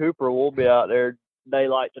me and Cooper, will be out there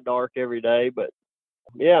daylight to dark every day. But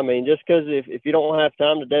yeah, just because if you don't have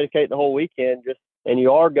time to dedicate the whole weekend, and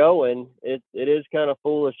you are going, it is kind of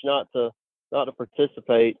foolish not to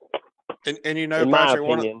participate. And Patrick,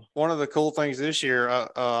 one of the cool things this year,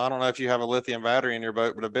 I don't know if you have a lithium battery in your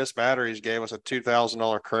boat, but Abyss Batteries gave us a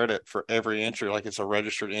 $2,000 credit for every entry, like it's a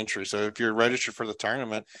registered entry. So if you're registered for the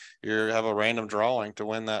tournament, you have a random drawing to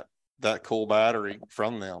win that cool battery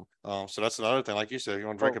from them. So that's another thing. Like you said, if you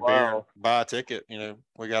want to drink a beer, buy a ticket,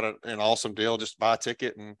 we got an awesome deal. Just buy a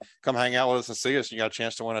ticket and come hang out with us and see us. You got a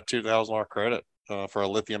chance to win a $2,000 credit for a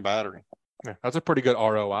lithium battery. Yeah, that's a pretty good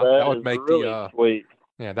ROI. That would make really sweet.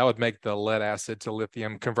 Yeah, that would make the lead acid to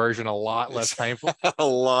lithium conversion a lot less painful. A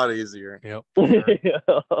lot easier. Yep. Sure.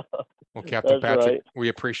 Well, Captain Patrick, we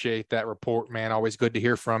appreciate that report, man. Always good to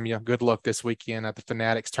hear from you. Good luck this weekend at the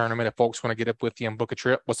Finaddicts tournament. If folks want to get up with you and book a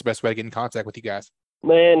trip, what's the best way to get in contact with you guys?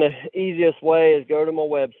 Man, the easiest way is go to my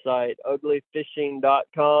website,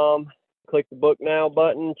 uglyfishing.com. Click the book now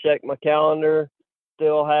button, check my calendar.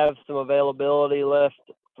 Still have some availability left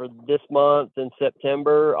for this month in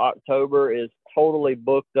September. October is totally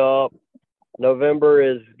booked up. November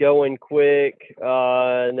is going quick,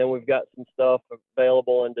 and then we've got some stuff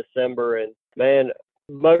available in December. And man,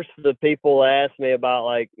 most of the people ask me about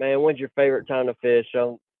like, man, when's your favorite time to fish?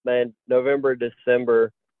 Man, November,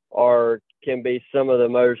 December can be some of the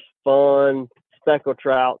most fun speckled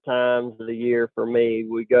trout times of the year for me.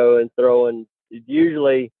 We go and throw in,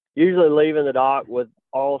 usually leaving the dock with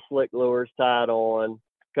all slick lures tied on,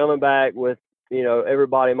 coming back with,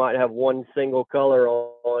 everybody might have one single color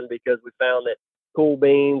on because we found that cool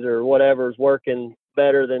beans or whatever is working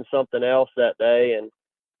better than something else that day, and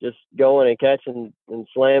just going and catching and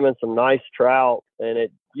slamming some nice trout. And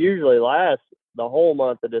it usually lasts the whole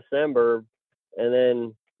month of December, and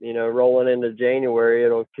then, rolling into January,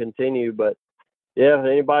 it'll continue. But yeah, if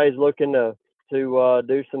anybody's looking to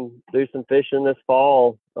do some fishing this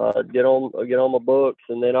fall, get on my books.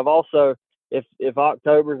 And then I've also, if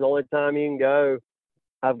October's the only time you can go,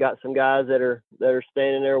 I've got some guys that are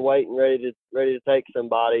standing there waiting, ready to take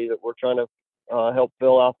somebody that we're trying to help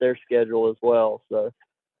fill out their schedule as well. So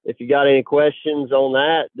if you got any questions on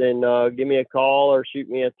that, then give me a call or shoot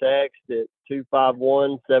me a text at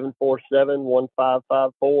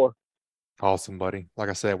 251-747-1554. Awesome, buddy. Like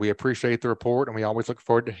I said, we appreciate the report, and we always look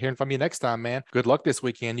forward to hearing from you next time, man. Good luck this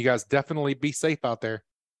weekend. You guys definitely be safe out there.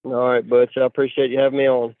 All right, Butch. I appreciate you having me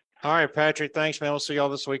on. All right, Patrick. Thanks, man. We'll see y'all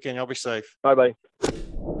this weekend. Y'all be safe. Bye, buddy.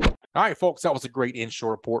 All right, folks, that was a great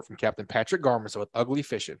inshore report from Captain Patric Garmeson with Ugly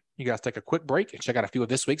Fishing. You guys take a quick break and check out a few of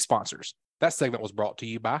this week's sponsors. That segment was brought to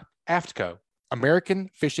you by AFTCO, American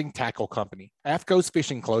Fishing Tackle Company. AFTCO's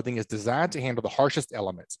fishing clothing is designed to handle the harshest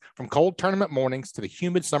elements. From cold tournament mornings to the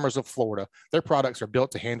humid summers of Florida, their products are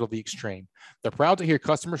built to handle the extreme. They're proud to hear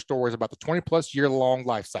customer stories about the 20-plus year-long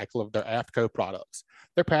life cycle of their AFTCO products.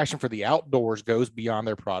 Their passion for the outdoors goes beyond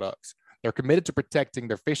their products. They're committed to protecting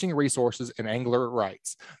their fishing resources and angler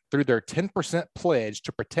rights. Through their 10% pledge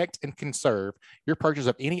to protect and conserve, your purchase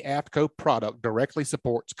of any AFTCO product directly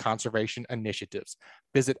supports conservation initiatives.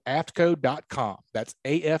 Visit aftco.com. That's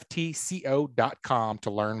AFTCO.com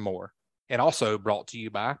to learn more. And also brought to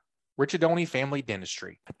you by Richardoni Family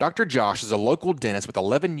Dentistry. Dr. Josh is a local dentist with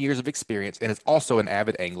 11 years of experience and is also an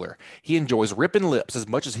avid angler. He enjoys ripping lips as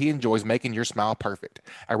much as he enjoys making your smile perfect.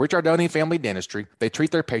 At Richardoni Family Dentistry, they treat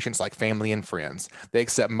their patients like family and friends. They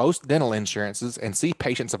accept most dental insurances and see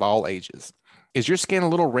patients of all ages. Is your skin a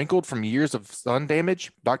little wrinkled from years of sun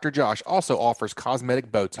damage? Dr. Josh also offers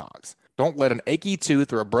cosmetic Botox. Don't let an achy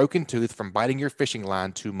tooth or a broken tooth from biting your fishing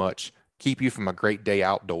line too much keep you from a great day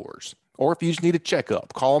outdoors. Or if you just need a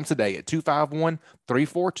checkup, call them today at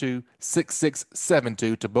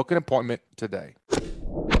 251-342-6672 to book an appointment today.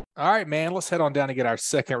 All right, man, let's head on down and get our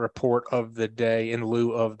second report of the day in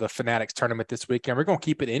lieu of the Finaddicts tournament this weekend. We're going to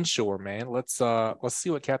keep it inshore, man. Let's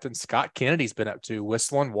see what Captain Scott Kennedy's been up to,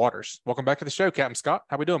 Whistlin Waters. Welcome back to the show, Captain Scott.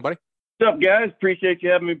 How we doing, buddy? What's up, guys? Appreciate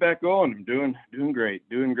you having me back on. I'm doing great.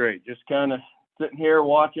 Just kind of sitting here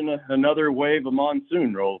watching another wave of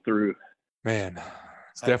monsoon roll through. Man,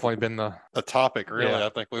 it's definitely been the topic, really. Yeah. I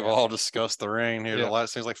think we've all discussed the rain here. Yeah. The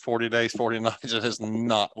last seems like 40 days, 40 nights. It has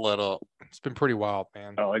not let up. It's been pretty wild,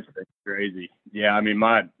 man. Oh, it's been crazy. Yeah, I mean,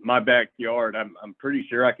 my backyard, I'm pretty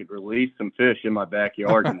sure I could release some fish in my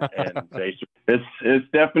backyard, and it's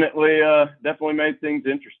definitely made things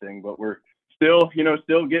interesting. But we're still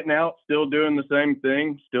getting out, still doing the same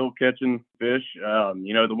thing, still catching fish.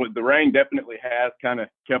 The rain definitely has kind of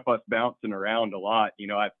kept us bouncing around a lot.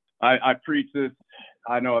 I preach this.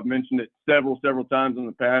 I know I've mentioned it several times in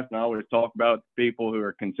the past, and I always talk about people who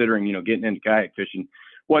are considering, getting into kayak fishing.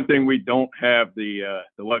 One thing we don't have the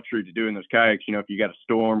luxury to do in those kayaks, if you got a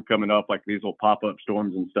storm coming up, like these little pop-up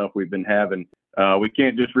storms and stuff we've been having, we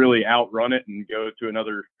can't just really outrun it and go to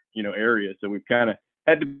another, area. So we've kind of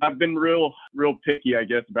I've been real picky, I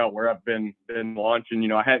guess, about where I've been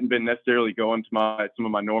launching. I hadn't been necessarily going to some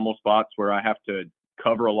of my normal spots where I have to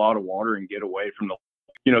cover a lot of water and get away from the,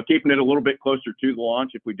 keeping it a little bit closer to the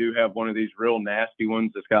launch if we do have one of these real nasty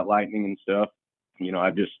ones that's got lightning and stuff.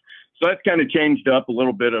 So that's kind of changed up a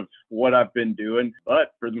little bit of what I've been doing.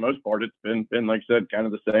 But for the most part, it's been like I said, kind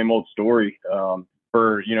of the same old story.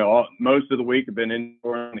 For most of the week I've been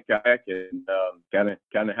indoor in the kayak, and kind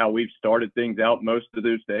of how we've started things out most of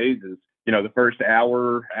those days is the first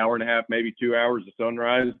hour and a half, maybe 2 hours of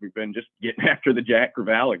sunrise, we've been just getting after the jack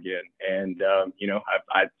crevalle again. And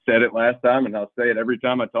I said it last time, and I'll say it every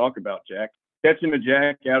time I talk about jack. Catching a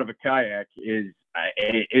jack out of a kayak is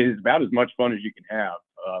about as much fun as you can have,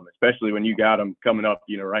 especially when you got them coming up,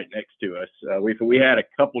 right next to us. We had a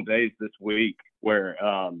couple days this week where,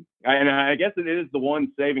 and I guess it is the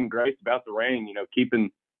one saving grace about the rain,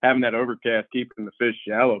 having that overcast, keeping the fish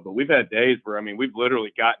shallow. But we've had days where, we've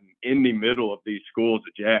literally gotten in the middle of these schools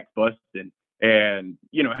of jacks busting, and,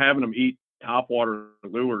 having them eat topwater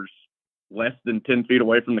lures less than 10 feet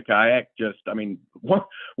away from the kayak.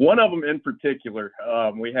 One of them in particular,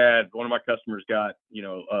 we had one of my customers got,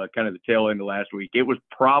 kind of the tail end of last week. It was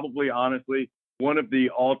probably, honestly, one of the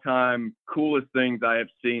all-time coolest things I have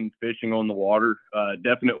seen fishing on the water.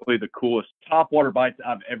 Definitely the coolest topwater bites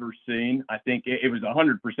I've ever seen. I think it was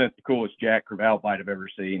 100% the coolest jack crevalle bite I've ever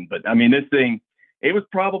seen. But this thing, it was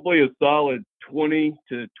probably a solid 20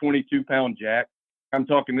 to 22 pound jack. I'm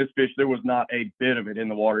talking this fish, there was not a bit of it in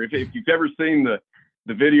the water. If you've ever seen the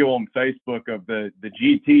video on Facebook of the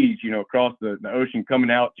GTs, across the ocean coming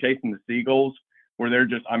out chasing the seagulls, where they're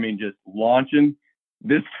just launching,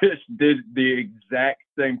 this fish did the exact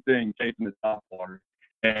same thing chasing the topwater.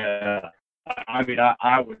 And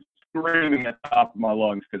I was screaming at the top of my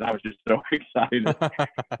lungs because I was just so excited.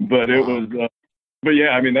 But it was, but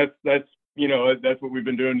yeah, that's what we've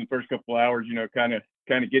been doing the first couple of hours, kind of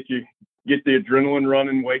get the adrenaline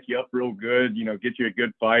running, wake you up real good, get you a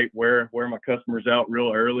good fight, wear my customers out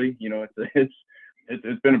real early.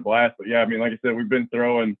 It's been a blast. But yeah, like I said, we've been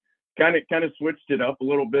throwing, kind of switched it up a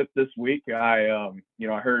little bit this week. I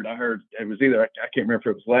heard it was either, I can't remember if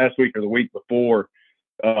it was last week or the week before,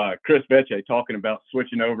 Chris Veche talking about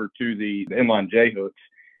switching over to the inline J hooks.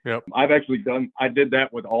 Yep. I did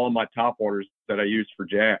that with all of my top waters that I use for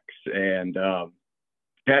jacks. And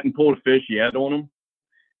hadn't pulled a fish yet on them,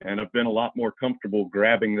 and I've been a lot more comfortable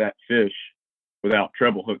grabbing that fish without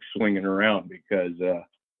treble hooks swinging around, because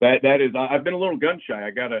that is, I've been a little gun shy.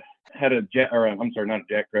 Had a not a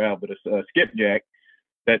jack crab, but a skipjack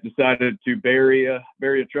that decided to bury a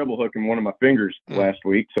treble hook in one of my fingers last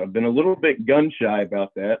week. So I've been a little bit gun shy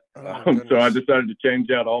about that. So I decided to change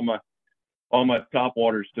out all my top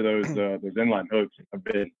waters to those inline hooks. I've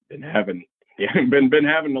been having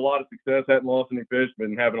a lot of success. Hadn't lost any fish.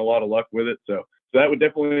 Been having a lot of luck with it. So that would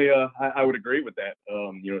definitely I would agree with that.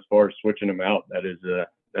 As far as switching them out, that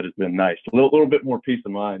has been nice. A little bit more peace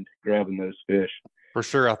of mind grabbing those fish. For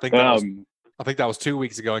sure. I think that was 2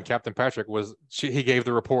 weeks ago, and Captain Patric he gave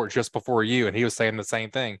the report just before you, and he was saying the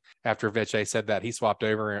same thing after Veche said that. He swapped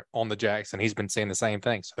over on the jacks, and he's been saying the same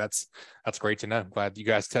thing. So that's great to know. I'm glad you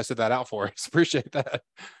guys tested that out for us. Appreciate that.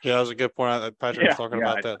 Yeah, that was a good point. Patric was talking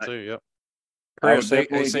about that too. Yep.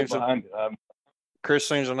 Chris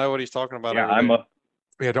seems to know what he's talking about.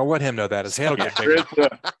 Yeah, don't let him know that. His head will get bigger.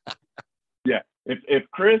 If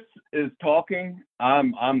Chris is talking,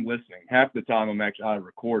 I'm listening. Half the time I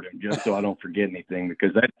record him just so I don't forget anything,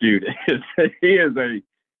 because that dude is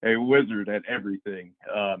a wizard at everything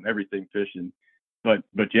fishing. But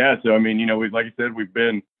yeah, so I mean, like I said, we've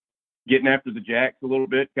been getting after the jacks a little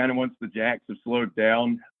bit. Kind of once the jacks have slowed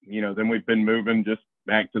down, then we've been moving just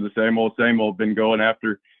back to the same old. Been going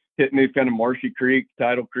after hitting these kind of marshy creek,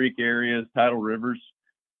 tidal creek areas, tidal rivers.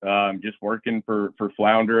 Just working for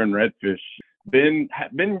flounder and redfish. Been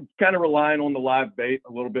kind of relying on the live bait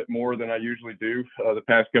a little bit more than I usually do the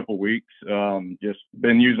past couple of weeks. Just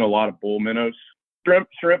been using a lot of bull minnows.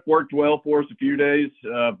 Shrimp worked well for us a few days,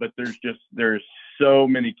 but there's so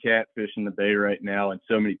many catfish in the bay right now, and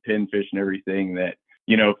so many pinfish and everything that,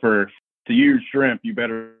 to use shrimp, you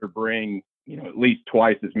better bring, at least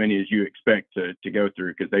twice as many as you expect to go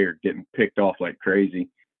through, because they are getting picked off like crazy.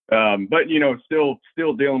 But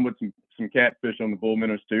still dealing with some catfish on the bull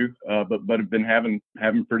minnows too. But have been having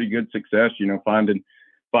pretty good success, finding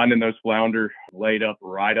those flounder laid up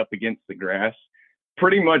right up against the grass.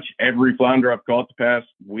 Pretty much every flounder I've caught the past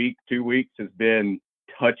week, 2 weeks, has been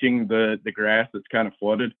touching the grass that's kind of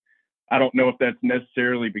flooded. I don't know if that's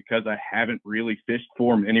necessarily because I haven't really fished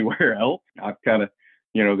for them anywhere else. I've kind of,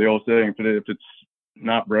 the old saying, if it's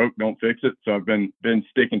not broke, don't fix it. So I've been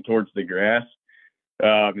sticking towards the grass.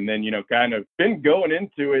 And then, kind of been going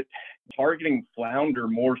into it, targeting flounder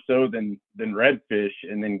more so than redfish,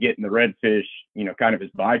 and then getting the redfish, kind of as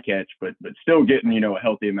bycatch, but still getting, a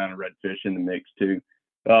healthy amount of redfish in the mix too.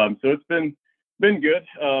 So it's been good.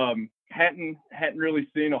 Hadn't really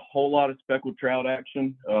seen a whole lot of speckled trout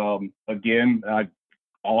action. Again, I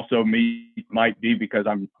also might be because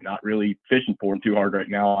I'm not really fishing for them too hard right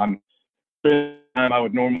now. I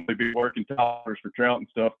would normally be working towers for trout and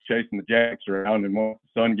stuff, chasing the jacks around, and once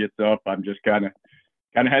the sun gets up, I'm just kind of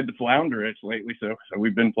had the flounder itch lately. So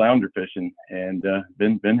we've been flounder fishing and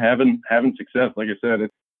been having success. Like I said,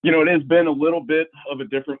 it has been a little bit of a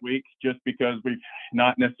different week, just because we've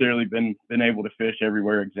not necessarily been able to fish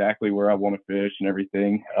everywhere exactly where I want to fish and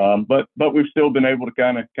everything. But we've still been able to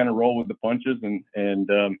kind of roll with the punches and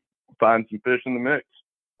find some fish in the mix.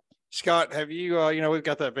 Scott, have you, we've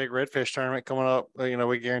got that big redfish tournament coming up.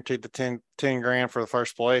 We guaranteed the 10 grand for the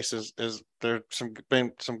first place. Is there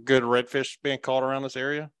been some good redfish being caught around this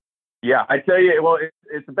area? Yeah, I tell you, well,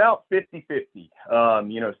 it's about 50-50.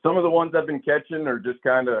 Some of the ones I've been catching are just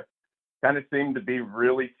kind of seem to be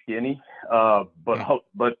really skinny.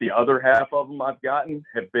 But the other half of them I've gotten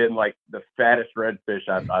have been like the fattest redfish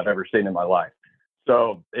I've ever seen in my life.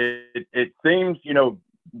 So it seems,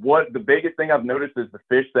 what the biggest thing I've noticed is the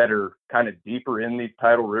fish that are kind of deeper in these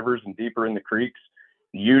tidal rivers and deeper in the creeks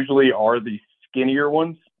usually are the skinnier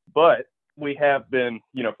ones, but we have been,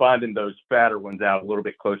 finding those fatter ones out a little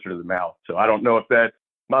bit closer to the mouth. So I don't know if that's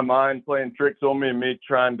my mind playing tricks on me and me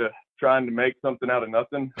trying to make something out of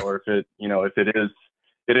nothing, or if it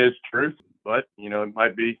is truth. But it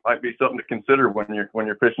might be something to consider when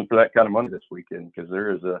you're fishing for that kind of money this weekend, because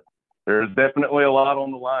there's definitely a lot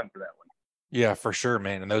on the line for that one. Yeah, for sure,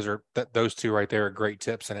 man. And those two right there are great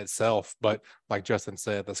tips in itself. But like Justin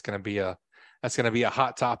said, that's going to be a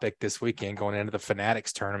hot topic this weekend going into the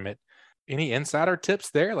Finaddicts tournament. Any insider tips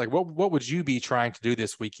there? Like what would you be trying to do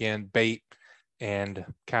this weekend, bait and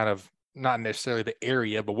kind of not necessarily the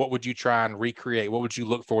area, but what would you try and recreate? What would you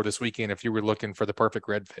look for this weekend if you were looking for the perfect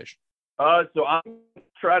redfish? So I'm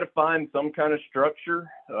try to find some kind of structure,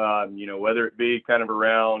 whether it be kind of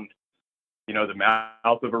around, the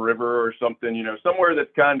mouth of a river or something, somewhere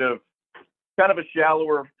that's kind of a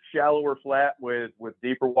shallower flat with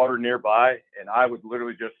deeper water nearby. And I would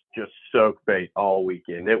literally just soak bait all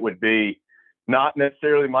weekend. It would be not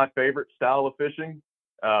necessarily my favorite style of fishing,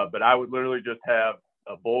 but I would literally just have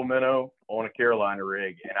a bull minnow on a Carolina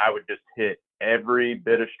rig, and I would just hit every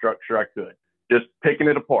bit of structure I could, just picking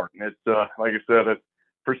it apart. And it's like I said,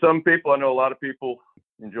 for some people, I know a lot of people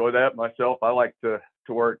enjoy that. Myself, I like to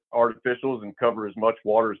work artificials and cover as much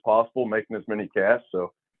water as possible, making as many casts.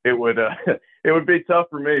 So it would it would be tough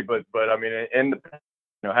for me, but I mean, in the,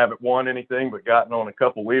 haven't won anything, but gotten on a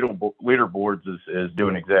couple leaderboards is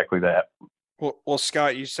doing exactly that. Well,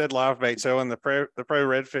 Scott, you said live bait. So in the pro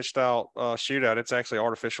redfish style shootout, it's actually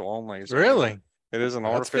artificial only. So really? It is an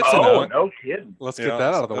That's artificial. Oh, no kidding. Let's get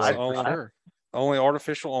that out of the way only, for sure. Only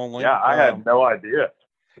artificial only. Yeah, I had no idea.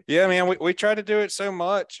 Yeah, man, we tried to do it so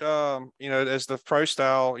much, as the pro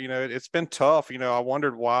style, it's been tough. I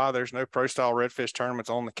wondered why there's no pro style redfish tournaments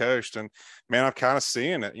on the coast. And man, I'm kind of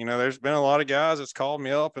seeing it. There's been a lot of guys that's called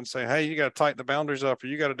me up and say, hey, you got to tighten the boundaries up, or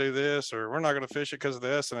you got to do this, or we're not going to fish it because of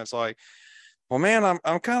this. And it's like, well, man,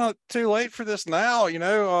 I'm kind of too late for this now,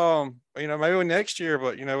 maybe next year,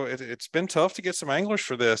 but it's been tough to get some anglers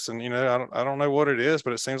for this. And, I don't know what it is,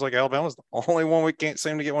 but it seems like Alabama's the only one we can't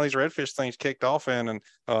seem to get one of these redfish things kicked off in. And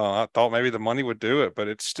I thought maybe the money would do it, but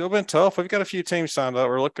it's still been tough. We've got a few teams signed up.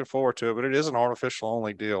 We're looking forward to it, but it is an artificial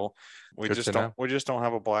only deal. We just don't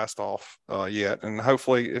have a blast off yet. And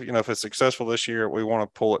hopefully, if it's successful this year, we want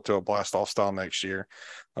to pull it to a blast off style next year.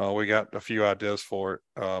 We got a few ideas for it,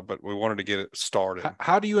 but we wanted to get it started.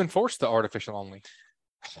 How do you enforce the artificial only?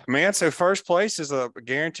 Man, so first place is a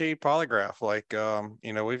guaranteed polygraph. Like,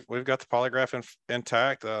 we've got the polygraph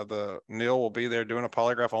intact. The Neil will be there doing a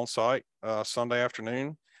polygraph on site Sunday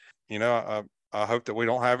afternoon. I hope that we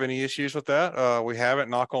don't have any issues with that. We haven't,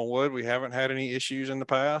 knock on wood, we haven't had any issues in the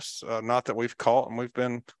past. Not that we've caught, and we've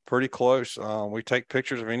been pretty close. We take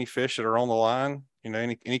pictures of any fish that are on the line,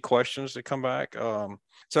 any questions that come back.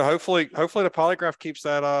 So hopefully the polygraph keeps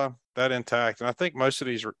that intact. And I think most of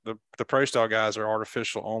these, the pro style guys are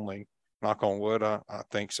artificial only, knock on wood. I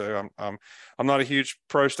think so. I'm not a huge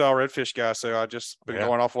pro style redfish guy, so I just been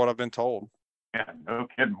going off what I've been told. Yeah, no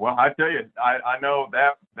kidding. Well, I tell you, I know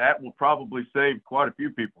that will probably save quite a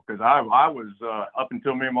few people, because I was up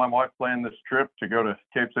until me and my wife planned this trip to go to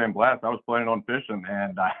Cape San Blas, I was planning on fishing,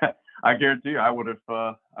 and I guarantee you I would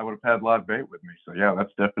have had live bait with me. So yeah,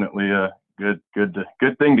 that's definitely a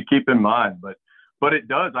good thing to keep in mind. But it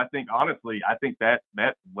does. I think honestly,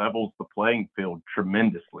 that levels the playing field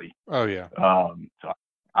tremendously. Oh yeah. So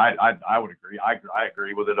I would agree. I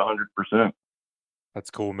agree with it 100%. That's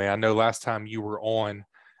cool, man. I know last time you were on,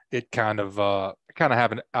 I kind of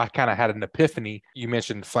had an epiphany. You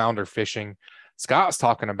mentioned flounder fishing. Scott was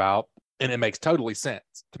talking about, and it makes total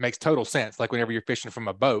sense. It makes total sense. Like whenever you're fishing from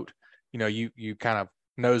a boat, you kind of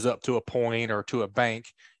nose up to a point or to a bank,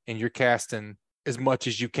 and you're casting as much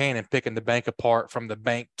as you can and picking the bank apart from the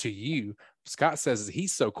bank to you. Scott says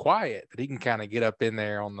he's so quiet that he can kind of get up in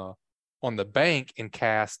there on the bank and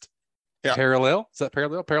cast parallel. Is that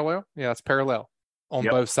parallel? Parallel? Yeah, it's parallel on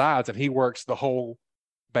both sides, and he works the whole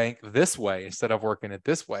bank this way instead of working it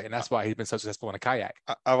this way, and that's why he's been so successful in a kayak.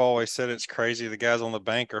 I've always said it's crazy. The guys on the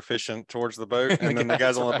bank are fishing towards the boat, and then the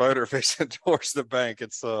guys on the boat are fishing towards the bank.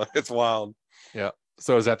 It's wild. Yeah.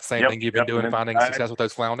 So is that the same thing you've been doing, finding success with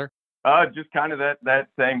those flounder? Just kind of that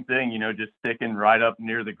same thing, just sticking right up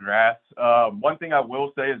near the grass. One thing I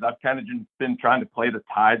will say is I've kind of just been trying to play the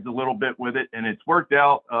tides a little bit with it, and it's worked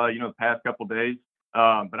out, the past couple of days.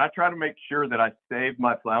 But I try to make sure that I save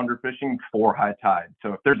my flounder fishing for high tide.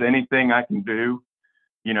 So if there's anything I can do,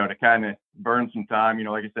 to kind of burn some time,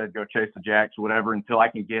 like I said, go chase the jacks, whatever, until I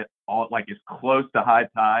can get as close to high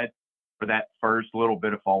tide for that first little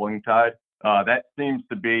bit of falling tide. That seems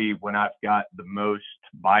to be when I've got the most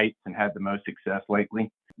bites and had the most success lately.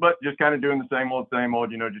 But just kind of doing the same old,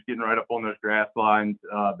 just getting right up on those grass lines.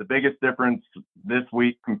 The biggest difference this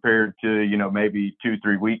week compared to, maybe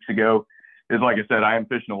 2-3 weeks ago is, like I said, I am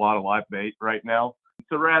fishing a lot of live bait right now.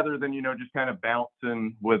 So rather than, just kind of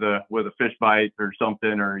bouncing with a fish bite or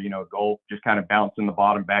something, or, gulp, just kind of bouncing the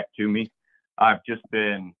bottom back to me, I've just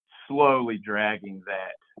been slowly dragging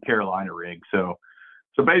that Carolina rig. So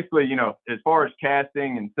basically, as far as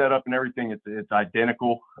casting and setup and everything, it's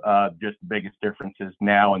identical. Just the biggest difference is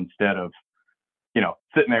now, instead of,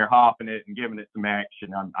 sitting there hopping it and giving it some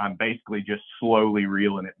action, I'm basically just slowly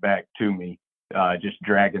reeling it back to me, just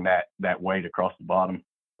dragging that weight across the bottom.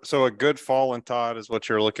 So a good falling tide is what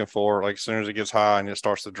you're looking for. Like as soon as it gets high and it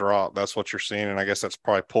starts to drop, that's what you're seeing. And I guess that's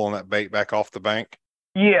probably pulling that bait back off the bank.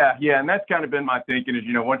 Yeah. And that's kind of been my thinking is,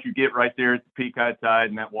 once you get right there at the peak high tide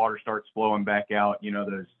and that water starts flowing back out,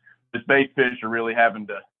 those bait fish are really having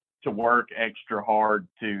to to work extra hard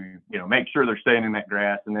to, make sure they're staying in that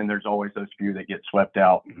grass. And then there's always those few that get swept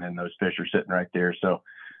out, and then those fish are sitting right there. So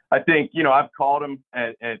I think, I've caught them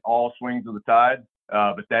at all swings of the tide,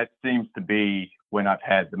 but that seems to be when I've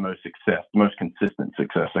had the most success, the most consistent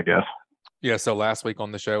success, I guess. Yeah, so last week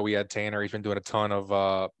on the show, we had Tanner. He's been doing a ton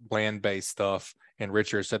of land-based stuff, and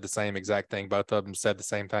Richard said the same exact thing. Both of them said the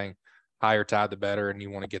same thing. Higher tide, the better, and you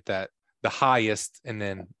want to get the highest, and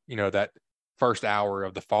then, that first hour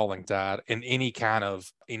of the falling tide in any kind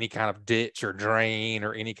of ditch or drain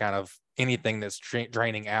or anything that's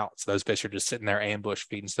draining out. So those fish are just sitting there ambush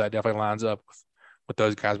feeding. So that definitely lines up with what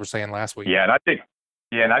those guys were saying last week. Yeah, and I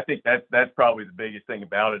think that's probably the biggest thing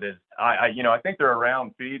about it is I think they're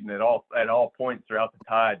around feeding at all points throughout the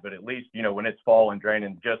tide, but at least when it's falling,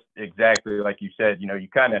 draining, just exactly like you said, you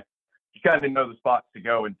kind of know the spots to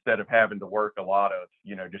go instead of having to work a lot of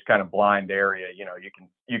just kind of blind area.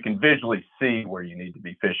 You can visually see where you need to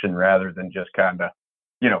be fishing rather than just kind of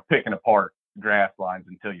picking apart grass lines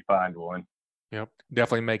until you find one. Yep.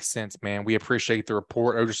 Definitely makes sense, man. We appreciate the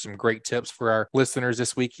report. Those are some great tips for our listeners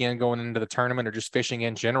this weekend going into the tournament or just fishing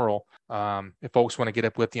in general. If folks want to get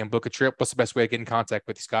up with you and book a trip, what's the best way to get in contact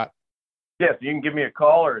with you, Scott? Yes, you can give me a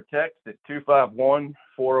call or a text at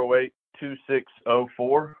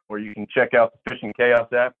 251-408-2604, or you can check out the Fishing Chaos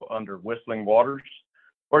app under Whistlin Waters,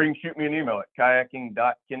 or you can shoot me an email at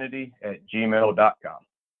kayaking.kennedy@gmail.com.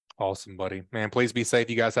 Awesome, buddy. Man, please be safe.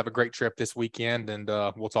 You guys have a great trip this weekend, and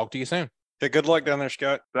we'll talk to you soon. Yeah, good luck down there,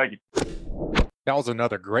 Scott. Thank you. That was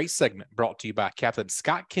another great segment brought to you by Captain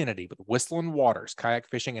Scott Kennedy with Whistlin Waters, Kayak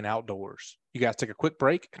Fishing and Outdoors. You guys take a quick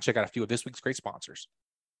break and check out a few of this week's great sponsors.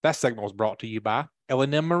 That segment was brought to you by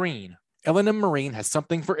L&M Marine. L&M Marine has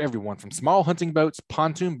something for everyone, from small hunting boats,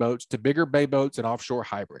 pontoon boats, to bigger bay boats and offshore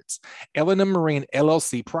hybrids. L&M Marine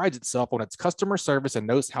LLC prides itself on its customer service and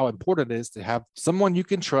knows how important it is to have someone you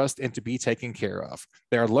can trust and to be taken care of.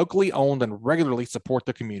 They are locally owned and regularly support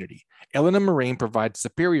the community. L&M Marine provides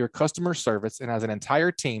superior customer service and has an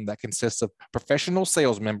entire team that consists of professional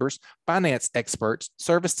sales members, finance experts,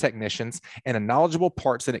 service technicians, and a knowledgeable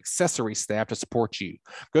parts and accessory staff to support you.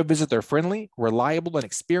 Go visit their friendly, reliable, and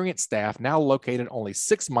experienced staff, now located only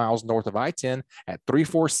 6 miles north of I-10 at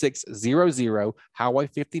 34600 Highway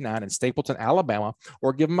 59 in Stapleton, Alabama,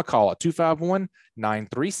 or give them a call at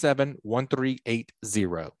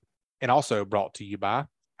 251-937-1380. And also brought to you by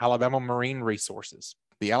Alabama Marine Resources.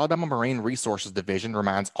 The Alabama Marine Resources Division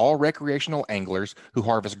reminds all recreational anglers who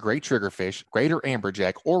harvest gray triggerfish, greater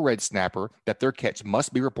amberjack, or red snapper that their catch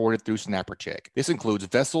must be reported through Snapper Check. This includes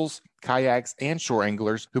vessels, kayaks, and shore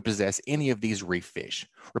anglers who possess any of these reef fish.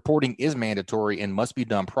 Reporting is mandatory and must be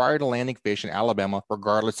done prior to landing fish in Alabama,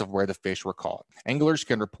 regardless of where the fish were caught. Anglers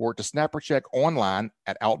can report to Snapper Check online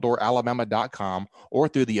at outdooralabama.com or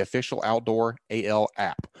through the official Outdoor AL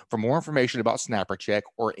app. For more information about Snapper Check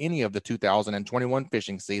or any of the 2021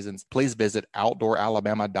 fishing seasons, please visit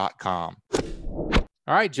outdooralabama.com. All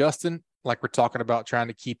right, Justin, like we're talking about trying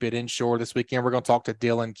to keep it inshore this weekend, we're going to talk to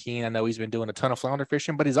Dylan Keene. I know he's been doing a ton of flounder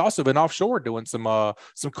fishing, but he's also been offshore doing some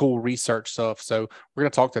cool research stuff. So we're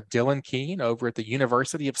going to talk to Dylan Keene over at the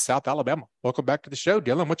University of South Alabama. Welcome back to the show,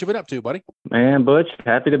 Dylan. What you been up to, buddy? Man, Butch,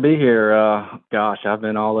 happy to be here. Gosh, I've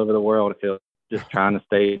been all over the world. I feel just trying to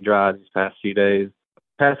stay dry these past few days.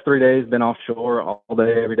 Past 3 days, been offshore all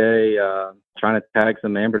day, every day, trying to tag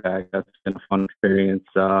some amberjack. That's been a fun experience.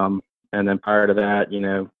 And then prior to that,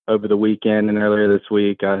 over the weekend and earlier this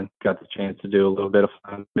week, I got the chance to do a little bit of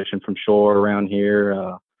fun fishing from shore around here.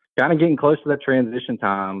 Kind of getting close to that transition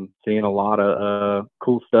time, seeing a lot of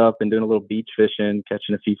cool stuff, and doing a little beach fishing,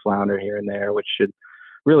 catching a few flounder here and there, which should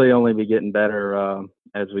really only be getting better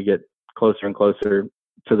as we get closer and closer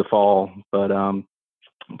to the fall. But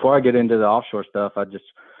before I get into the offshore stuff, I just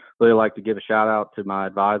really like to give a shout out to my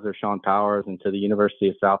advisor, Sean Powers, and to the University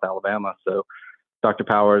of South Alabama. So Dr.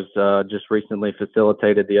 Powers just recently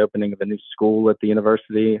facilitated the opening of a new school at the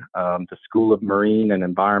university, the School of Marine and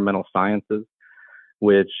Environmental Sciences,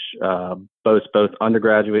 which boasts both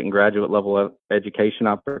undergraduate and graduate level of education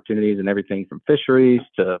opportunities in everything from fisheries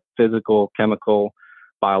to physical, chemical,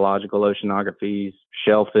 biological oceanographies,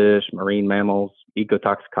 shellfish, marine mammals,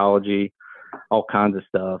 ecotoxicology, all kinds of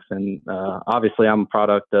stuff. And obviously I'm a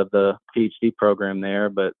product of the PhD program there,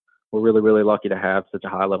 but we're really, really lucky to have such a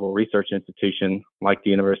high-level research institution like the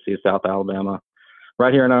University of South Alabama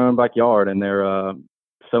right here in our own backyard. And they're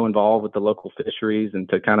so involved with the local fisheries. And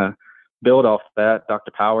to kind of build off that,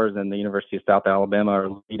 Dr. Powers and the University of South Alabama are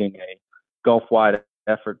leading a Gulf-wide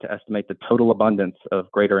effort to estimate the total abundance of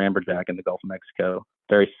greater amberjack in the Gulf of Mexico,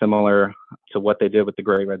 very similar to what they did with the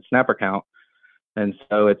gray red snapper count. And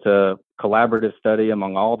so it's a collaborative study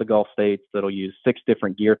among all the Gulf states that'll use 6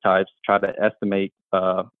 different gear types to try to estimate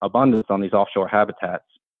abundance on these offshore habitats.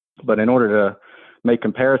 But in order to make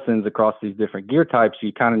comparisons across these different gear types,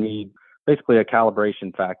 you kind of need basically a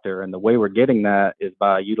calibration factor. And the way we're getting that is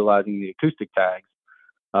by utilizing the acoustic tags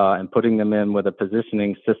and putting them in with a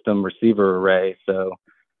positioning system receiver array. So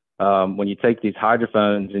when you take these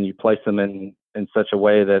hydrophones and you place them in such a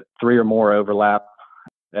way that 3 or more overlap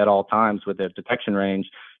at all times with their detection range,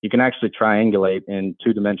 you can actually triangulate in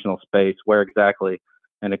 2-dimensional space where exactly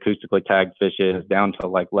an acoustically tagged fish is, down to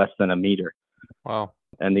like less than a meter. Wow.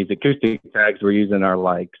 And these acoustic tags we're using are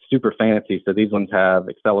like super fancy. So these ones have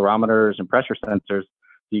accelerometers and pressure sensors.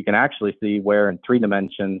 So you can actually see where in 3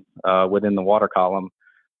 dimensions within the water column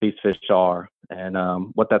these fish are. And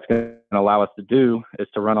what that's going to allow us to do is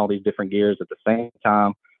to run all these different gears at the same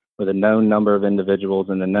time with a known number of individuals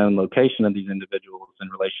and the known location of these individuals in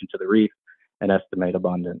relation to the reef and estimate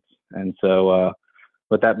abundance. And so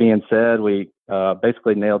with that being said, we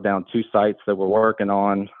basically nailed down 2 sites that we're working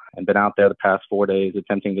on and been out there the past 4 days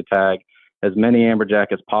attempting to tag as many amberjack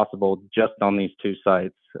as possible just on these 2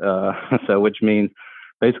 sites. So which means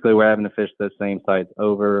basically we're having to fish those same sites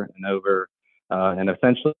over and over. And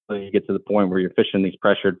essentially you get to the point where you're fishing these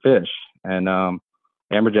pressured fish. And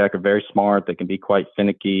amberjack are very smart. They can be quite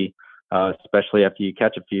finicky, especially after you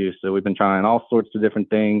catch a few. So we've been trying all sorts of different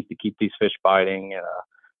things to keep these fish biting.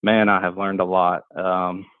 Man, I have learned a lot.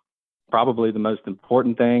 Probably the most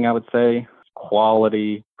important thing I would say is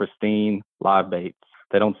quality, pristine live baits.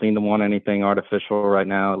 They don't seem to want anything artificial right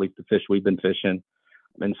now, at least the fish we've been fishing.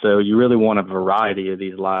 And so you really want a variety of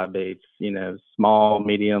these live baits, small,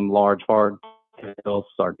 medium, large, hard tails,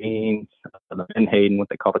 sardines, the menhaden, what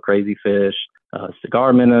they call the crazy fish,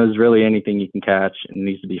 cigar minnows, really anything you can catch. It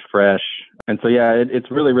needs to be fresh. And so, yeah,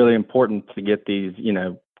 it's really, really important to get these,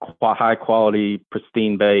 high quality,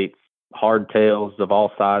 pristine baits, hard tails of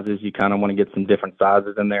all sizes. You kind of want to get some different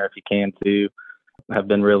sizes in there if you can too. Have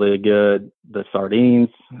been really good. The sardines,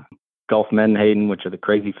 Gulf menhaden, which are the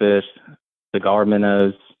crazy fish, cigar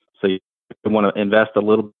minnows. So you want to invest a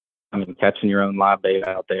little. Catching your own live bait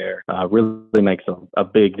out there really makes a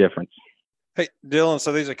big difference. Hey, Dylan,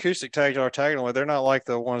 so these acoustic tags y'all are tagging with, they're not like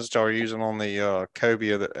the ones that y'all are using on the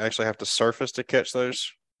cobia that actually have to surface to catch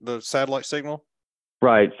the satellite signal?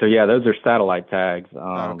 Right. So, yeah, those are satellite tags,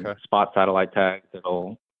 okay. Spot satellite tags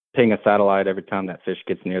that'll ping a satellite every time that fish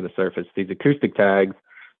gets near the surface. These acoustic tags,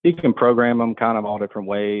 you can program them kind of all different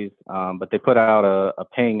ways, but they put out a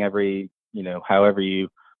ping every, however you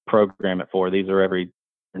program it for. These are every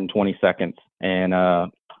 20 seconds. And on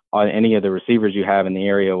any of the receivers you have in the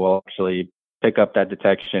area will actually pick up that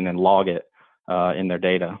detection and log it in their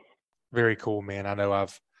data. Very cool, man. I know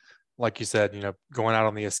like you said, going out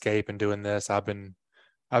on the escape and doing this, I've been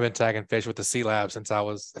tagging fish with the Sea Lab since I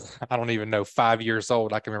was, I don't even know, 5 years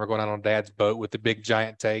old. I can remember going out on Dad's boat with the big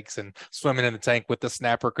giant tanks and swimming in the tank with the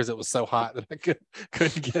snapper because it was so hot that I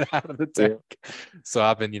couldn't get out of the tank. Yeah. So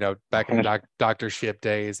I've been, back in the Dr. Ship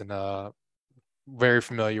days and very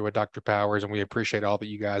familiar with Dr. Powers, and we appreciate all that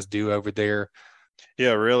you guys do over there.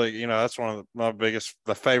 Yeah, really. That's one of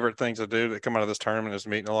the favorite things to do that come out of this tournament is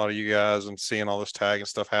meeting a lot of you guys and seeing all this tag and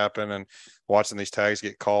stuff happen and watching these tags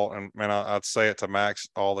get caught. And man, I'd say it to Max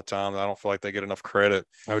all the time that I don't feel like they get enough credit.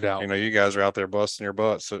 No doubt. You guys are out there busting your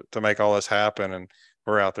butts to make all this happen, and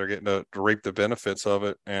we're out there getting to reap the benefits of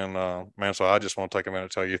it. And man, so I just want to take a minute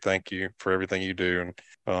to tell you thank you for everything you do.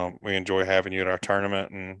 And we enjoy having you at our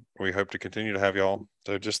tournament, and we hope to continue to have y'all.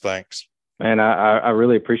 So just thanks. Man, I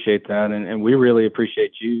really appreciate that. And we really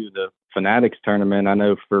appreciate you. The Finaddicts tournament, I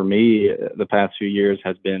know for me, the past few years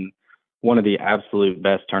has been one of the absolute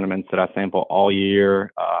best tournaments that I sample all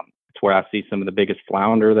year. It's where I see some of the biggest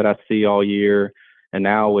flounder that I see all year. And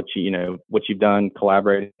now what you've done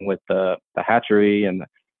collaborating with the hatchery and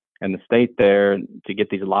the state there to get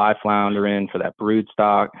these live flounder in for that brood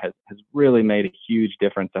stock has really made a huge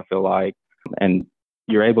difference, I feel like. And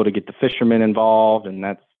you're able to get the fishermen involved, and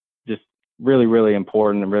that's just really, really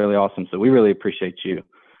important and really awesome. So we really appreciate you.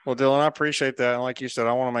 Well, Dylan, I appreciate that. And like you said,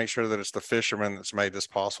 I want to make sure that it's the fishermen that's made this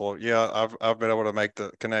possible. Yeah, I've been able to make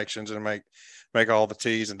the connections and make all the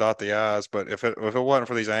T's and dot the I's. But if it wasn't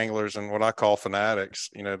for these anglers and what I call fanatics,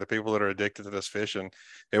 the people that are addicted to this fishing,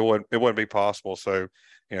 it wouldn't be possible. So,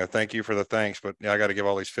 thank you for the thanks, but I got to give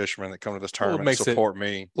all these fishermen that come to this tournament support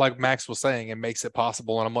me. Like Max was saying, it makes it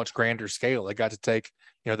possible on a much grander scale. They got to take,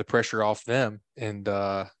 the pressure off them, and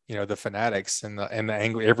the fanatics and the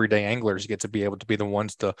everyday anglers get to be able to be the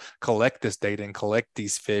ones to collect this data and collect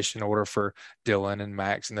these fish in order for Dylan and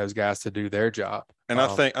Max and those guys to do their job. And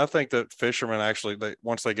I think that fishermen actually,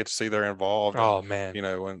 once they get to see they're involved. Oh man,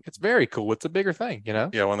 when it's very cool. It's a bigger thing,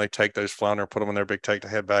 Yeah, when they take those flounder and put them in their big take to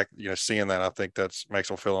head back, seeing that, I think makes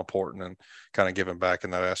them feel important and kind of giving back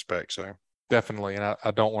in that aspect. So definitely, and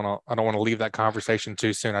I don't want to leave that conversation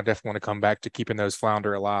too soon. I definitely want to come back to keeping those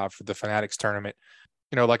flounder alive for the Fanatics tournament.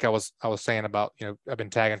 Like I was saying about, I've been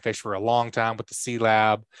tagging fish for a long time with the Sea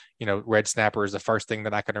Lab. Red snapper is the first thing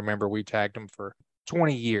that I can remember. We tagged them for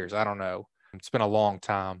 20 years. I don't know. It's been a long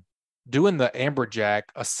time. Doing the amberjack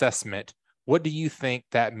assessment, what do you think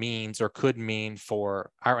that means or could mean for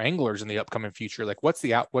our anglers in the upcoming future? Like, what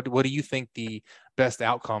do you think the best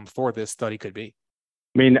outcome for this study could be?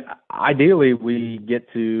 I mean, ideally, we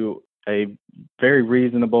get to a very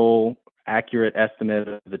reasonable, accurate estimate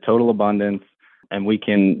of the total abundance, and we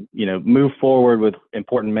can, move forward with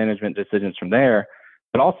important management decisions from there.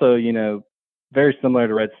 But also, very similar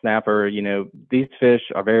to red snapper, these fish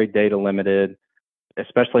are very data limited,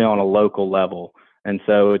 especially on a local level. And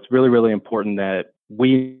so it's really, really important that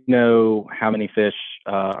we know how many fish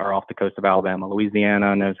are off the coast of Alabama.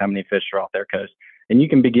 Louisiana knows how many fish are off their coast. And you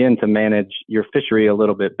can begin to manage your fishery a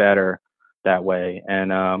little bit better that way.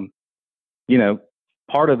 And,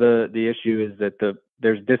 part of the issue is that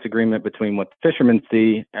there's disagreement between what the fishermen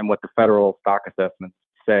see and what the federal stock assessments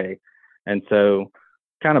say. And so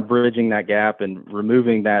kind of bridging that gap and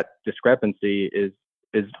removing that discrepancy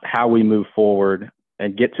is how we move forward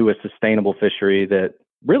and get to a sustainable fishery that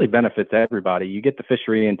really benefits everybody. You get the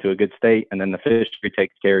fishery into a good state, and then the fishery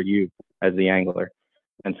takes care of you as the angler.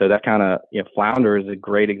 And so that kind of, flounder is a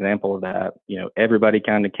great example of that. Everybody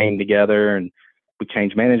kind of came together, and we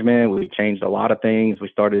changed management. We changed a lot of things. We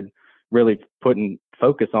started really putting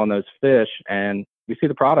focus on those fish, and we see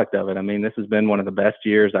the product of it. I mean, this has been one of the best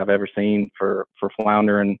years I've ever seen for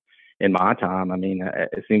flounder in my time. I mean,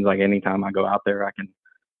 it seems like anytime I go out there,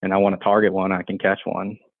 I want to target one, I can catch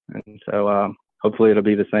one. And so hopefully it'll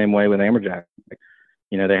be the same way with amberjack.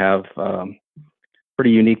 They have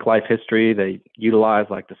pretty unique life history. They utilize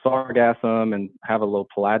like the sargassum and have a little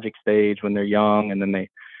pelagic stage when they're young, and then they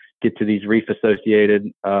get to these reef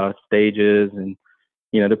associated stages, and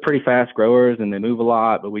they're pretty fast growers and they move a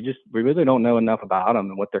lot, but we really don't know enough about them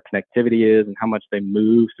and what their connectivity is and how much they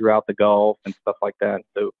move throughout the Gulf and stuff like that.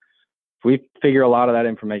 So if we figure a lot of that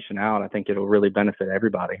information out, I think it'll really benefit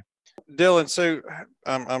everybody. Dylan, so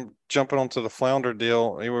I'm jumping onto the flounder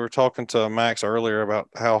deal. We were talking to Max earlier about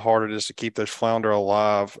how hard it is to keep those flounder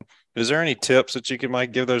alive. Is there any tips that you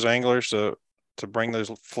might give those anglers to bring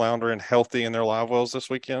those flounder in healthy in their live wells this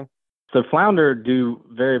weekend? So flounder do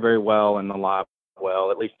very, very well in the live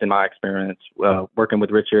well, at least in my experience, working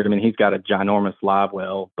with Richard. I mean, he's got a ginormous live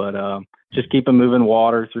well, but just keep them moving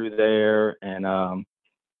water through there. And,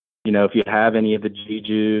 if you have any of the G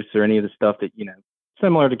juice or any of the stuff that,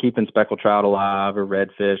 similar to keeping speckled trout alive or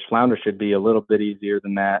redfish, flounder should be a little bit easier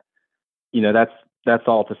than that. That's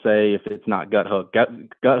all to say if it's not gut hook. Gut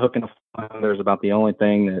hooking a flounder is about the only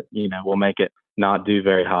thing that, will make it not do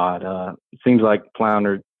very hot. It seems like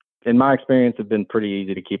flounder, in my experience, have been pretty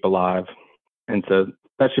easy to keep alive. And so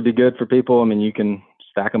that should be good for people. I mean, you can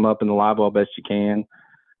stack them up in the live well best you can,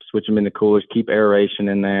 switch them into coolers, keep aeration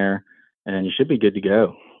in there, and you should be good to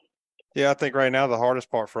go. Yeah, I think right now the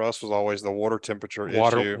hardest part for us was always the water temperature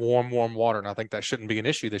issue. Warm water, and I think that shouldn't be an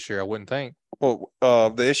issue this year, I wouldn't think. Well,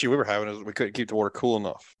 the issue we were having is we couldn't keep the water cool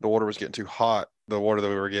enough. The water was getting too hot, the water that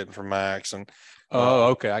we were getting from Max. And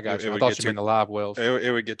okay, I got you. I thought you meant the live wells.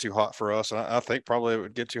 It would get too hot for us, and I think probably it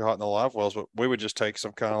would get too hot in the live wells, but we would just take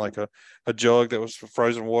some kind of like a jug that was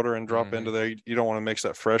frozen water and drop into there. You don't want to mix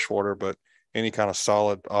that fresh water, but any kind of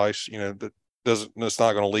solid ice, that's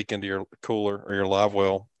not going to leak into your cooler or your live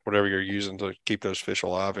well, whatever you're using to keep those fish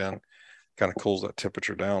alive in, kind of cools that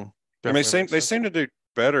temperature down. Definitely. I mean, they seem to do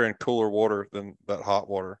better in cooler water than that hot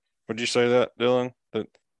water. Would you say that, Dylan? That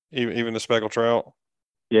even the speckled trout?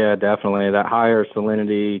 Yeah, definitely. That higher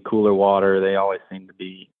salinity, cooler water, they always seem to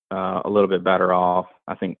be a little bit better off.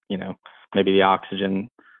 I think, maybe the oxygen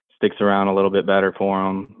sticks around a little bit better for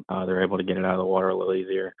them. They're able to get it out of the water a little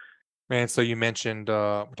easier. Man, so you mentioned,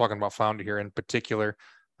 we're talking about flounder here in particular.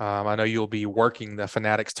 I know you'll be working the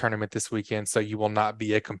Fanatics tournament this weekend, so you will not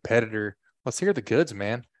be a competitor. Let's hear the goods,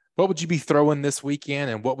 man. What would you be throwing this weekend,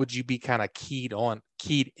 and what would you be kind of keyed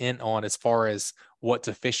in on as far as what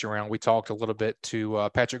to fish around? We talked a little bit to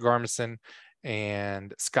Patric Garmeson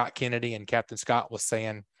and Scott Kennedy, and Captain Scott was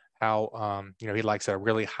saying, how, he likes a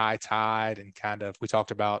really high tide, and we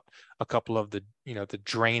talked about a couple of the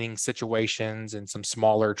draining situations and some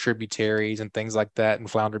smaller tributaries and things like that, and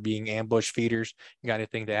flounder being ambush feeders. You got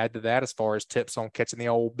anything to add to that as far as tips on catching the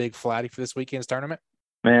old big flatty for this weekend's tournament?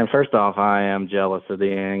 Man, first off, I am jealous of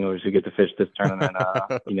the anglers who get to fish this tournament.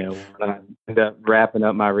 When I end up wrapping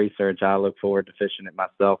up my research, I look forward to fishing it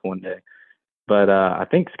myself one day. But I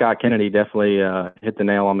think Scott Kennedy definitely hit the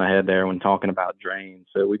nail on the head there when talking about drains.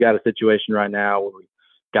 So we got a situation right now where we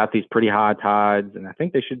got these pretty high tides, and I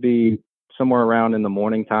think they should be somewhere around in the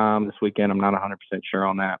morning time this weekend. I'm not 100% sure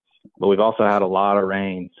on that. But we've also had a lot of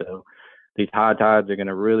rain. So these high tides are going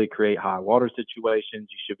to really create high water situations.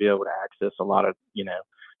 You should be able to access a lot of,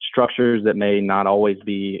 structures that may not always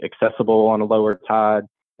be accessible on a lower tide.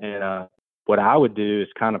 And what I would do is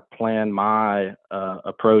kind of plan my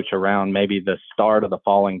approach around maybe the start of the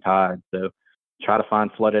falling tide. So try to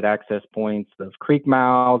find flooded access points of creek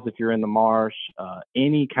mouths if you're in the marsh,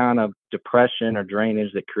 any kind of depression or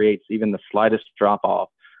drainage that creates even the slightest drop off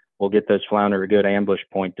will get those flounder a good ambush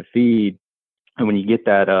point to feed. And when you get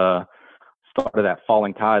that start of that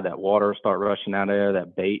falling tide, that water will start rushing out of there,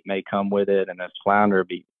 that bait may come with it, and those flounder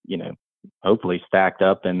be, hopefully stacked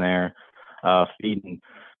up in there feeding.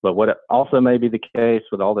 But what also may be the case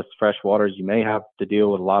with all this fresh water is you may have to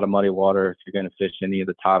deal with a lot of muddy water if you're going to fish any of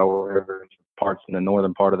the tidal rivers, parts in the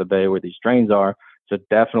northern part of the bay where these drains are. So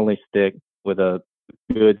definitely stick with a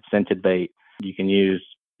good scented bait. You can use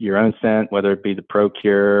your own scent, whether it be the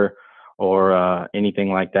Procure or anything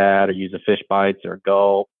like that, or use a Fishbites or a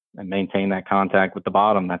Gulp, and maintain that contact with the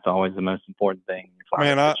bottom. That's always the most important thing.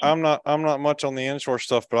 Man, I'm not much on the inshore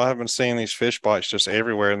stuff, but I have been seeing these Fishbites just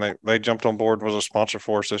everywhere, and they jumped on board and was a sponsor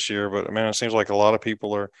for us this year. But man, it seems like a lot of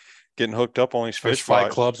people are getting hooked up on these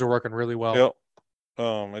Fishbites. Clubs are working really well.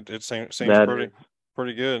 Yep. It seems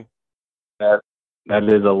pretty good. That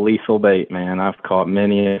is a lethal bait, man. I've caught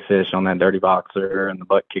many a fish on that dirty boxer and the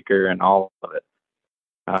butt kicker and all of it.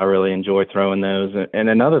 I really enjoy throwing those. And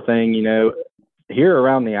another thing, here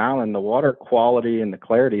around the island, the water quality and the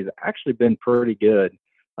clarity has actually been pretty good,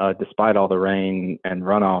 despite all the rain and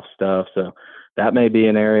runoff stuff. So that may be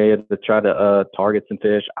an area to try to target some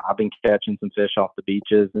fish. I've been catching some fish off the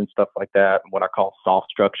beaches and stuff like that, what I call soft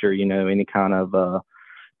structure, any kind of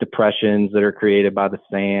depressions that are created by the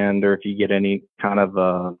sand, or if you get any kind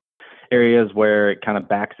of areas where it kind of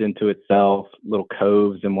backs into itself, little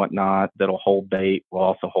coves and whatnot that'll hold bait, will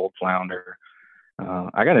also hold flounder.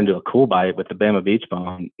 I got into a cool bite with the Bama Beach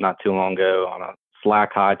Bum not too long ago on a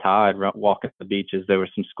slack high tide. Walking the beaches, there were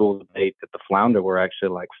some schools of bait that the flounder were actually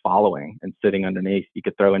like following and sitting underneath. You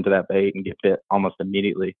could throw into that bait and get bit almost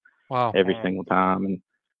immediately. Wow. Every single time. And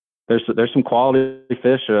there's some quality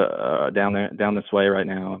fish down this way right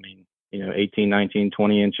now. I mean, 18, 19,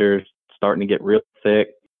 20 inches, starting to get real thick.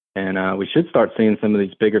 And we should start seeing some of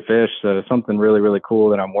these bigger fish. So something really, really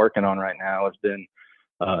cool that I'm working on right now has been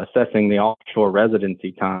assessing the offshore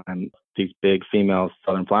residency time, these big female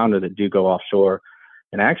southern flounder that do go offshore.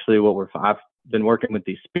 And actually I've been working with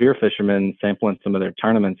these spear fishermen, sampling some of their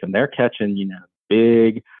tournaments, and they're catching,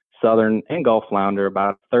 big southern and Gulf flounder.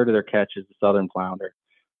 About a third of their catch is the southern flounder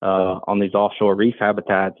on these offshore reef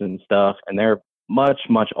habitats and stuff. And they're much,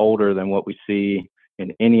 much older than what we see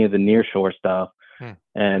in any of the nearshore stuff.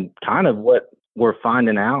 And kind of what we're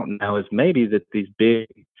finding out now is maybe that these big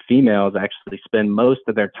females actually spend most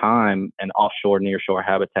of their time in offshore, nearshore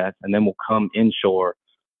habitats, and then will come inshore,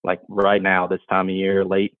 like right now, this time of year,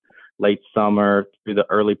 late summer through the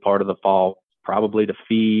early part of the fall, probably to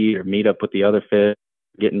feed or meet up with the other fish,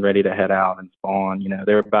 getting ready to head out and spawn.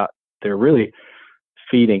 They're really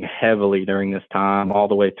feeding heavily during this time, all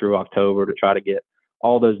the way through October, to try to get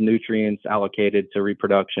all those nutrients allocated to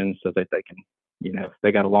reproduction so that they can,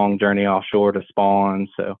 they got a long journey offshore to spawn.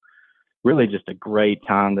 So really just a great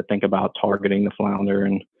time to think about targeting the flounder.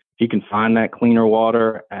 And if you can find that cleaner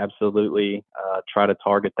water, absolutely try to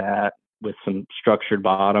target that with some structured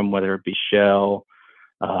bottom, whether it be shell,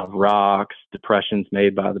 rocks, depressions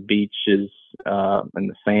made by the beaches and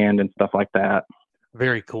the sand and stuff like that.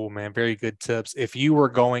 Very cool, man. Very good tips. If you were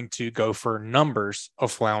going to go for numbers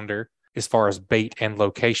of flounder as far as bait and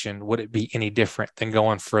location, would it be any different than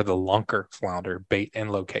going for the lunker flounder bait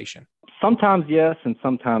and location? Sometimes yes, and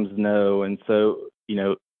sometimes no. And so,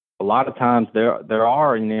 a lot of times there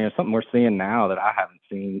are, something we're seeing now that I haven't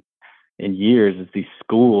seen in years is these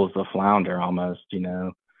schools of flounder almost,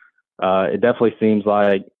 It definitely seems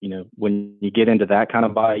like, when you get into that kind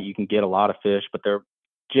of bite, you can get a lot of fish, but they're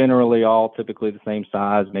generally all typically the same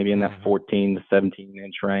size, maybe in that 14 to 17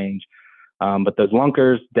 inch range. But those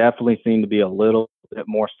lunkers definitely seem to be a little bit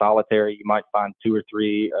more solitary. You might find 2 or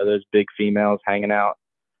 3 of those big females hanging out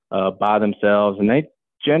by themselves, and they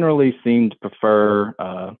generally seem to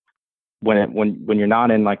prefer when you're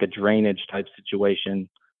not in like a drainage type situation,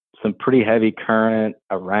 some pretty heavy current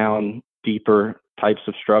around deeper types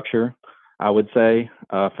of structure, I would say,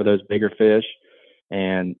 for those bigger fish.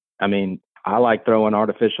 And I mean, I like throwing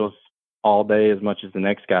artificials all day as much as the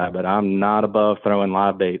next guy, but I'm not above throwing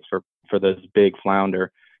live baits for those big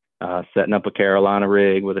flounder, setting up a Carolina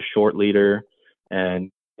rig with a short leader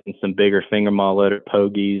and some bigger finger mullet or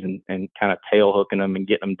pogies and kind of tail hooking them and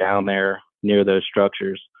getting them down there near those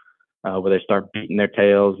structures where they start beating their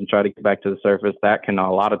tails and try to get back to the surface. That can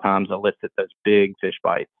a lot of times elicit those big fish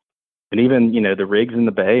bites. And even, the rigs in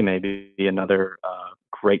the bay may be another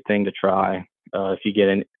great thing to try if you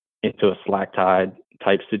get into a slack tide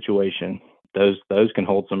type situation. Those can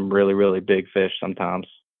hold some really, really big fish sometimes.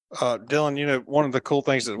 Dylan, one of the cool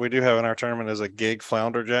things that we do have in our tournament is a gig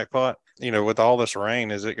flounder jackpot. With all this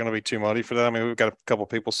rain, is it going to be too muddy for that? I mean, we've got a couple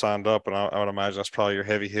people signed up, and I would imagine that's probably your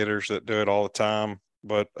heavy hitters that do it all the time.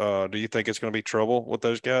 But do you think it's going to be trouble with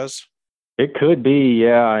those guys? It could be,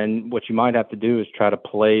 yeah. And what you might have to do is try to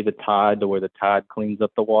play the tide to where the tide cleans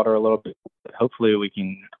up the water a little bit. Hopefully we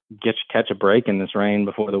can catch a break in this rain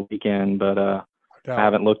before the weekend, but I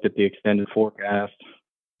haven't looked at the extended forecast.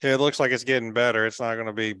 Yeah, it looks like it's getting better. It's not going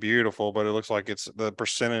to be beautiful, but it looks like it's the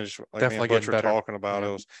percentage. Like definitely Butch getting better. Talking about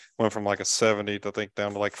it went from like a 70 to I think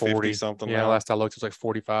down to like 40 something. Yeah, now. last I looked, it was like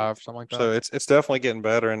 45, something like that. So it's definitely getting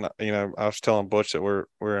better. And I was telling Butch that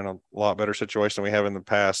we're in a lot better situation than we have in the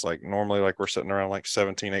past. Like normally, like we're sitting around like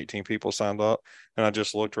 17, 18 people signed up, and I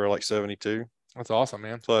just looked, we're like 72. That's awesome,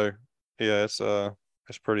 man. So yeah, it's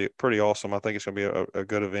pretty awesome. I think it's going to be a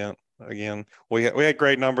good event. Again, we had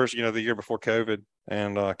great numbers, the year before COVID,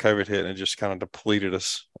 and COVID hit and it just kind of depleted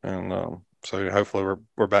us. And so hopefully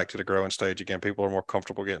we're back to the growing stage again. People are more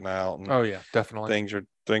comfortable getting out. And oh yeah, definitely.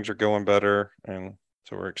 Things are going better, and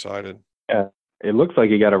so we're excited. Yeah, it looks like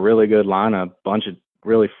you got a really good lineup, bunch of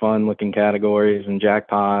really fun looking categories and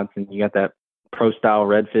jackpots, and you got that pro style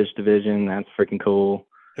redfish division. That's freaking cool.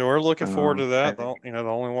 Yeah, we're looking forward to that. The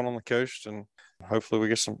only one on the coast, and hopefully we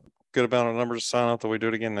get some good amount of numbers to sign up that we do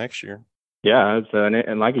it again next year. Yeah,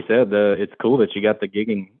 and like you said, it's cool that you got the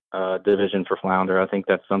gigging division for flounder. I think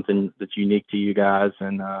that's something that's unique to you guys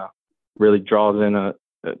and really draws in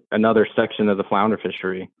another section of the flounder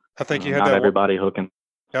fishery. I think you had not everybody hooking.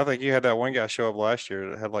 I think you had that one guy show up last year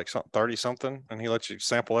that had like 30 something, and he let you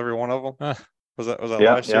sample every one of them. Was that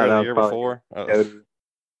last year or the year before?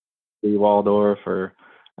 Waldorf or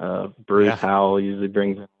Bruce Howell usually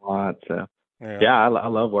brings in a lot. So I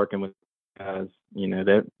love working with guys.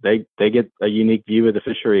 They get a unique view of the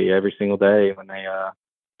fishery every single day when they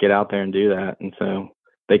get out there and do that, and so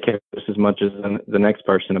they care just as much as the next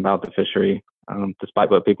person about the fishery,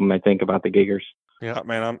 despite what people may think about the giggers. Yeah,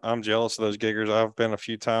 man, I'm jealous of those giggers. I've been a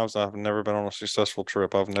few times. I've never been on a successful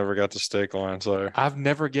trip. I've never got to stick one. So I've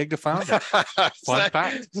never gigged a flounder. Fun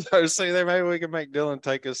fact. So see, there maybe we can make Dylan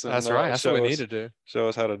take us. And, that's right. That's what we need to do. Show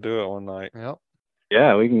us how to do it one night. Yep.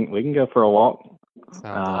 Yeah, we can go for a walk. Awesome.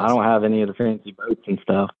 I don't have any of the fancy boats and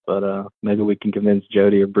stuff, but maybe we can convince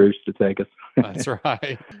Jody or Bruce to take us. That's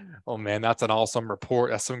right. Oh man, that's an awesome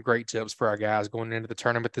report. That's some great tips for our guys going into the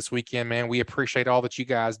tournament this weekend, man. We appreciate all that you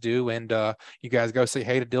guys do, and you guys go say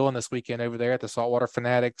hey to Dylan this weekend over there at the Saltwater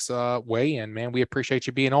Finaddicts weigh-in, man. We appreciate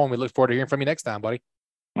you being on. We look forward to hearing from you next time, buddy.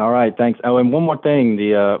 All right, thanks. Oh, and one more thing,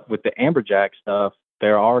 with the amberjack stuff,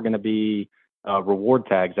 there are going to be reward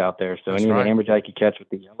tags out there. So any of the amberjack you catch with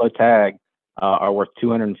the yellow tag are worth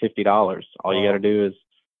 $250. All you got to do is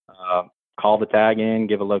call the tag in,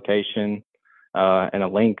 give a location and a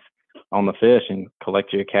link on the fish, and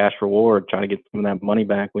collect your cash reward. Try to get some of that money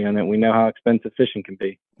back. We know how expensive fishing can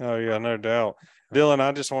be. Oh yeah, no doubt. Dylan,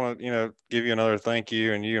 I just want to give you another thank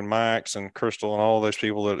you, and you and Max and Crystal and all those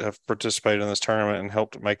people that have participated in this tournament and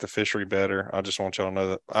helped make the fishery better. I just want y'all to know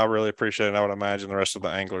that I really appreciate it. I would imagine the rest of the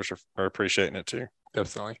anglers are appreciating it too.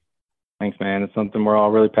 Definitely. Thanks, man. It's something we're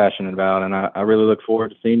all really passionate about, and I really look forward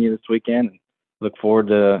to seeing you this weekend. And look forward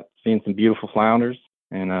to seeing some beautiful flounders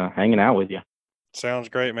and hanging out with you. Sounds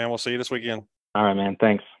great, man. We'll see you this weekend. All right, man.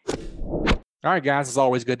 Thanks. All right, guys. It's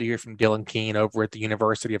always good to hear from Dylan Keene over at the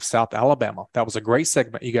University of South Alabama. That was a great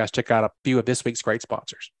segment. You guys check out a few of this week's great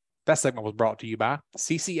sponsors. That segment was brought to you by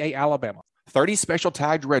CCA Alabama. 30 special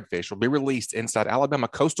tagged redfish will be released inside Alabama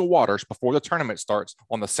coastal waters before the tournament starts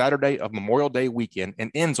on the Saturday of Memorial Day weekend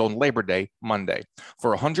and ends on Labor Day Monday for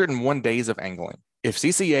 101 days of angling. If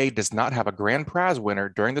CCA does not have a grand prize winner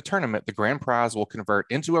during the tournament, the grand prize will convert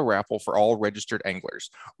into a raffle for all registered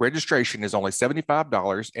anglers. Registration is only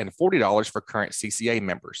 $75 and $40 for current CCA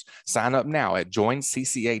members. Sign up now at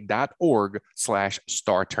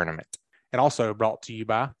joincca.org/star tournament. And also brought to you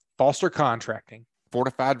by Foster Contracting,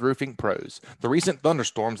 Fortified Roofing Pros. The recent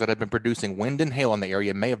thunderstorms that have been producing wind and hail in the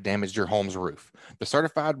area may have damaged your home's roof. The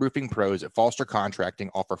certified roofing pros at Foster Contracting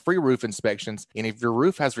offer free roof inspections, and if your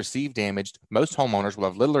roof has received damage, most homeowners will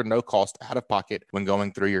have little or no cost out of pocket when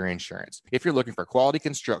going through your insurance. If you're looking for quality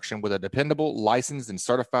construction with a dependable, licensed, and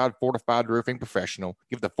certified fortified roofing professional,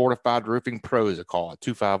 give the Fortified Roofing Pros a call at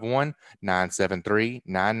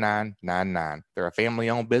 251-973-9999. They're a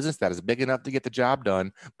family-owned business that is big enough to get the job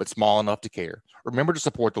done, but small enough to care. Remember to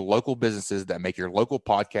support the local businesses that make your local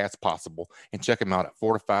podcast possible, and check them out at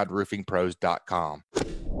fortifiedroofingpros.com.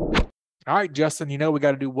 All right, Justin, we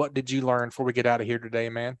got to do What Did You Learn before we get out of here today,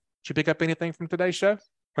 man? Did you pick up anything from today's show?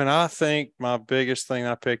 I think my biggest thing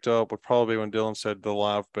I picked up would probably be when Dylan said the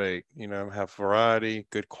live bait, have variety,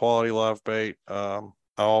 good quality live bait. I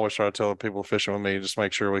always try to tell the people fishing with me, just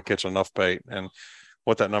make sure we catch enough bait. And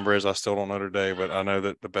what that number is, I still don't know today, but I know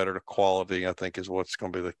that the better the quality, I think, is what's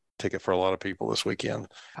going to be the ticket for a lot of people this weekend.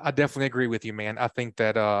 I definitely agree with you, man. I think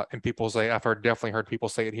that, and people say, I've definitely heard people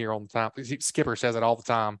say it here all the time. Skipper says it all the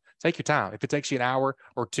time. Take your time. If it takes you an hour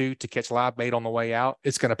or two to catch live bait on the way out,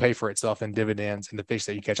 it's going to pay for itself in dividends and the fish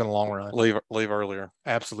that you catch in the long run. Leave earlier.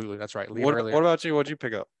 Absolutely. That's right. Leave what, earlier. What about you? What'd you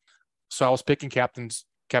pick up? So I was picking Captain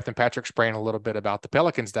Patric's brain a little bit about the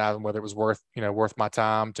pelicans diving, whether it was worth my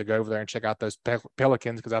time to go over there and check out those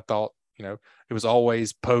pelicans, because I thought, it was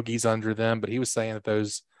always pogies under them, but he was saying that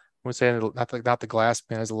those, not the glass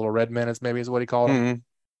minnows, the little red minnows, maybe is what he called them.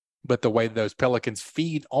 But the way those pelicans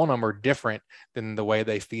feed on them are different than the way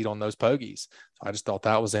they feed on those pogies. So I just thought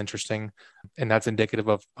that was interesting. And that's indicative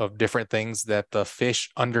of different things that the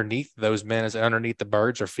fish underneath those minnows and underneath the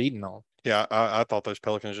birds are feeding on. Yeah, I thought those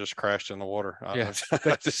pelicans just crashed in the water. Yeah,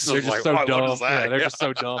 they're just so dumb. Yeah, they're just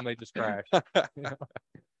so dumb they just crash.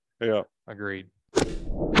 Yeah, agreed.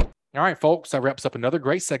 All right, folks, that wraps up another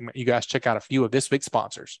great segment. You guys check out a few of this week's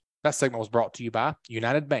sponsors. That segment was brought to you by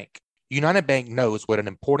United Bank. United Bank knows what an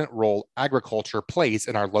important role agriculture plays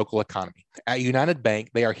in our local economy. At United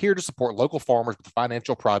Bank, they are here to support local farmers with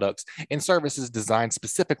financial products and services designed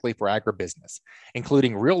specifically for agribusiness,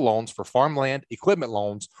 including real loans for farmland, equipment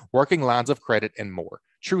loans, working lines of credit, and more.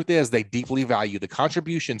 Truth is, they deeply value the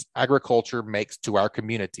contributions agriculture makes to our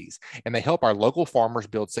communities, and they help our local farmers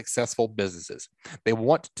build successful businesses. They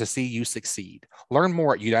want to see you succeed. Learn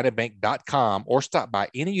more at unitedbank.com or stop by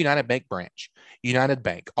any United Bank branch. United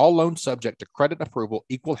Bank, all loans subject to credit approval,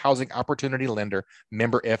 equal housing opportunity lender,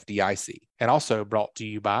 member FDIC. And also brought to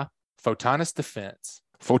you by Photonis Defense.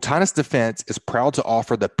 Photonis Defense is proud to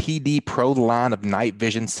offer the PD Pro line of night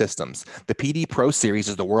vision systems. The PD Pro series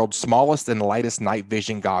is the world's smallest and lightest night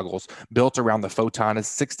vision goggles built around the Photonis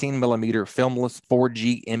 16mm filmless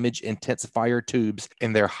 4G image intensifier tubes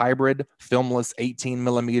and their hybrid filmless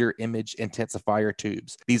 18mm image intensifier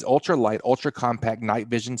tubes. These ultra-light, ultra-compact night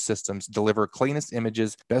vision systems deliver cleanest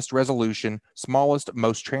images, best resolution, smallest,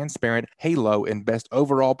 most transparent halo, and best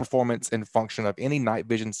overall performance and function of any night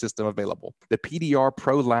vision system available. The PDR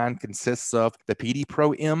Pro line consists of the PD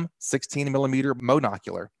Pro M 16mm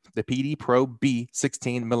monocular, the PD Pro B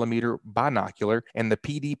 16mm binocular, and the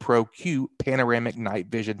PD Pro Q panoramic night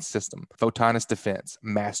vision system. Photonis Defense,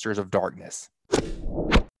 masters of darkness.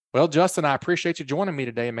 Well, Justin, I appreciate you joining me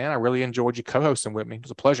today, man. I really enjoyed you co-hosting with me. It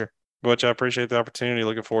was a pleasure. Butch, I appreciate the opportunity.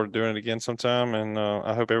 Looking forward to doing it again sometime. And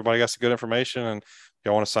I hope everybody got some good information. And if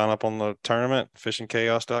y'all want to sign up on the tournament,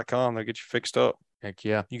 fishingchaos.com, they'll get you fixed up. Heck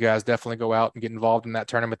yeah. You guys definitely go out and get involved in that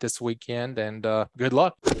tournament this weekend, and good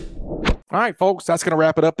luck. All right, folks, that's going to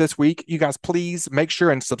wrap it up this week. You guys, please make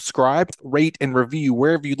sure and subscribe, rate, and review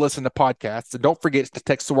wherever you listen to podcasts. And don't forget to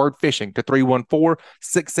text the word fishing to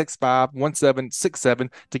 314-665-1767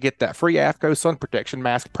 to get that free AFCO sun protection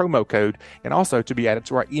mask promo code, and also to be added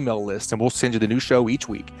to our email list, and we'll send you the new show each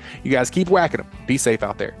week. You guys keep whacking them. Be safe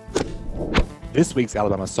out there. This week's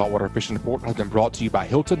Alabama Saltwater Fishing Report has been brought to you by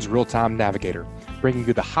Hilton's Real-Time Navigator, bringing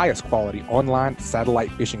you the highest quality online satellite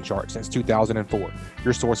fishing chart since 2004.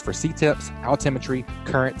 Your source for sea temps, altimetry,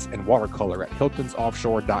 currents, and watercolor at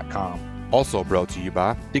hiltonsoffshore.com. Also brought to you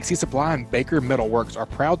by Dixie Supply and Baker Metalworks are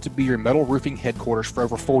proud to be your metal roofing headquarters for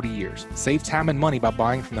over 40 years. Save time and money by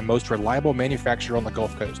buying from the most reliable manufacturer on the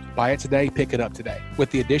Gulf Coast. Buy it today, pick it up today.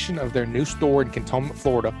 With the addition of their new store in Cantonment,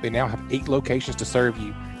 Florida, they now have 8 locations to serve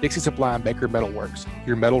you. Dixie Supply and Baker Metalworks,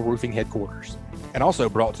 your metal roofing headquarters. And also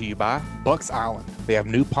brought to you by Bucks Island. They have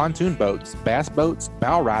new pontoon boats, bass boats,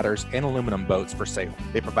 bow riders, and aluminum boats for sale.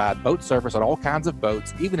 They provide boat service on all kinds of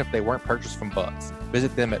boats, even if they weren't purchased from Bucks.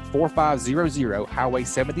 Visit them at 4500 Highway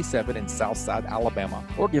 77 in Southside, Alabama,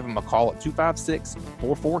 or give them a call at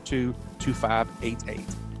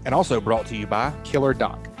 256-442-2588. And also brought to you by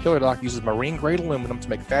KillerDock. KillerDock uses marine-grade aluminum to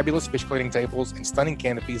make fabulous fish cleaning tables and stunning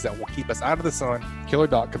canopies that will keep us out of the sun.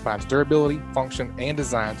 KillerDock combines durability, function, and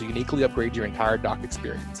design to uniquely upgrade your entire dock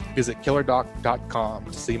experience. Visit KillerDock.com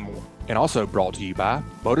to see more. And also brought to you by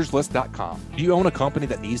BoatersList.com. Do you own a company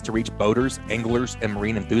that needs to reach boaters, anglers, and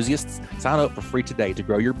marine enthusiasts? Sign up for free today to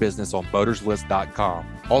grow your business on BoatersList.com.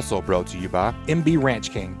 Also brought to you by MB Ranch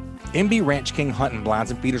King. MB Ranch King hunting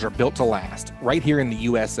blinds and feeders are built to last, right here in the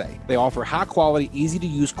USA. They offer high-quality,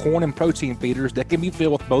 easy-to-use corn and protein feeders that can be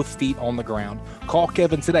filled with both feet on the ground. Call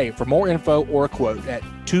Kevin today for more info or a quote at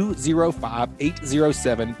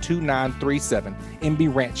 205-807-2937.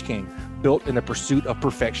 MB Ranch King, built in the pursuit of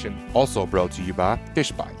perfection. Also brought to you by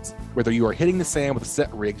Fishbites. Whether you are hitting the sand with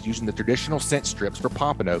set rigs using the traditional scent strips for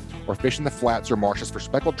pompano or fishing the flats or marshes for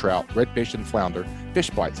speckled trout, redfish, and flounder,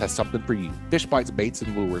 Fishbites has something for you. Fishbites baits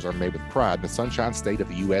and lures are made with pride in the Sunshine State of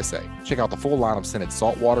the USA. Check out the full line of scented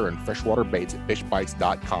saltwater and freshwater baits at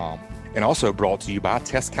fishbites.com. And also brought to you by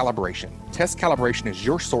Test Calibration. Test Calibration is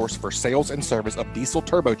your source for sales and service of diesel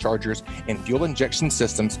turbochargers and fuel injection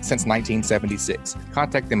systems since 1976.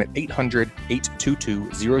 Contact them at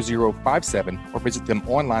 800-822-0057 or visit them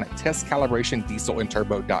online at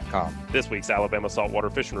testcalibratindieselandturbo.com. This week's Alabama Saltwater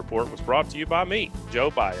Fishing Report was brought to you by me,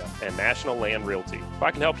 Joe Baya, and National Land Realty. If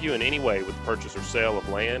I can help you in any way with the purchase or sale of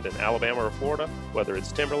land in Alabama or Florida, whether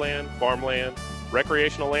it's timberland, farmland,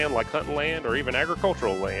 recreational land like hunting land, or even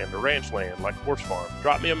agricultural land or ranch land like horse farm,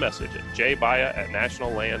 drop me a message at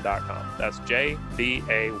jbaya@nationalland.com. That's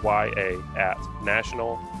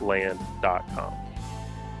JBAYA@nationalland.com.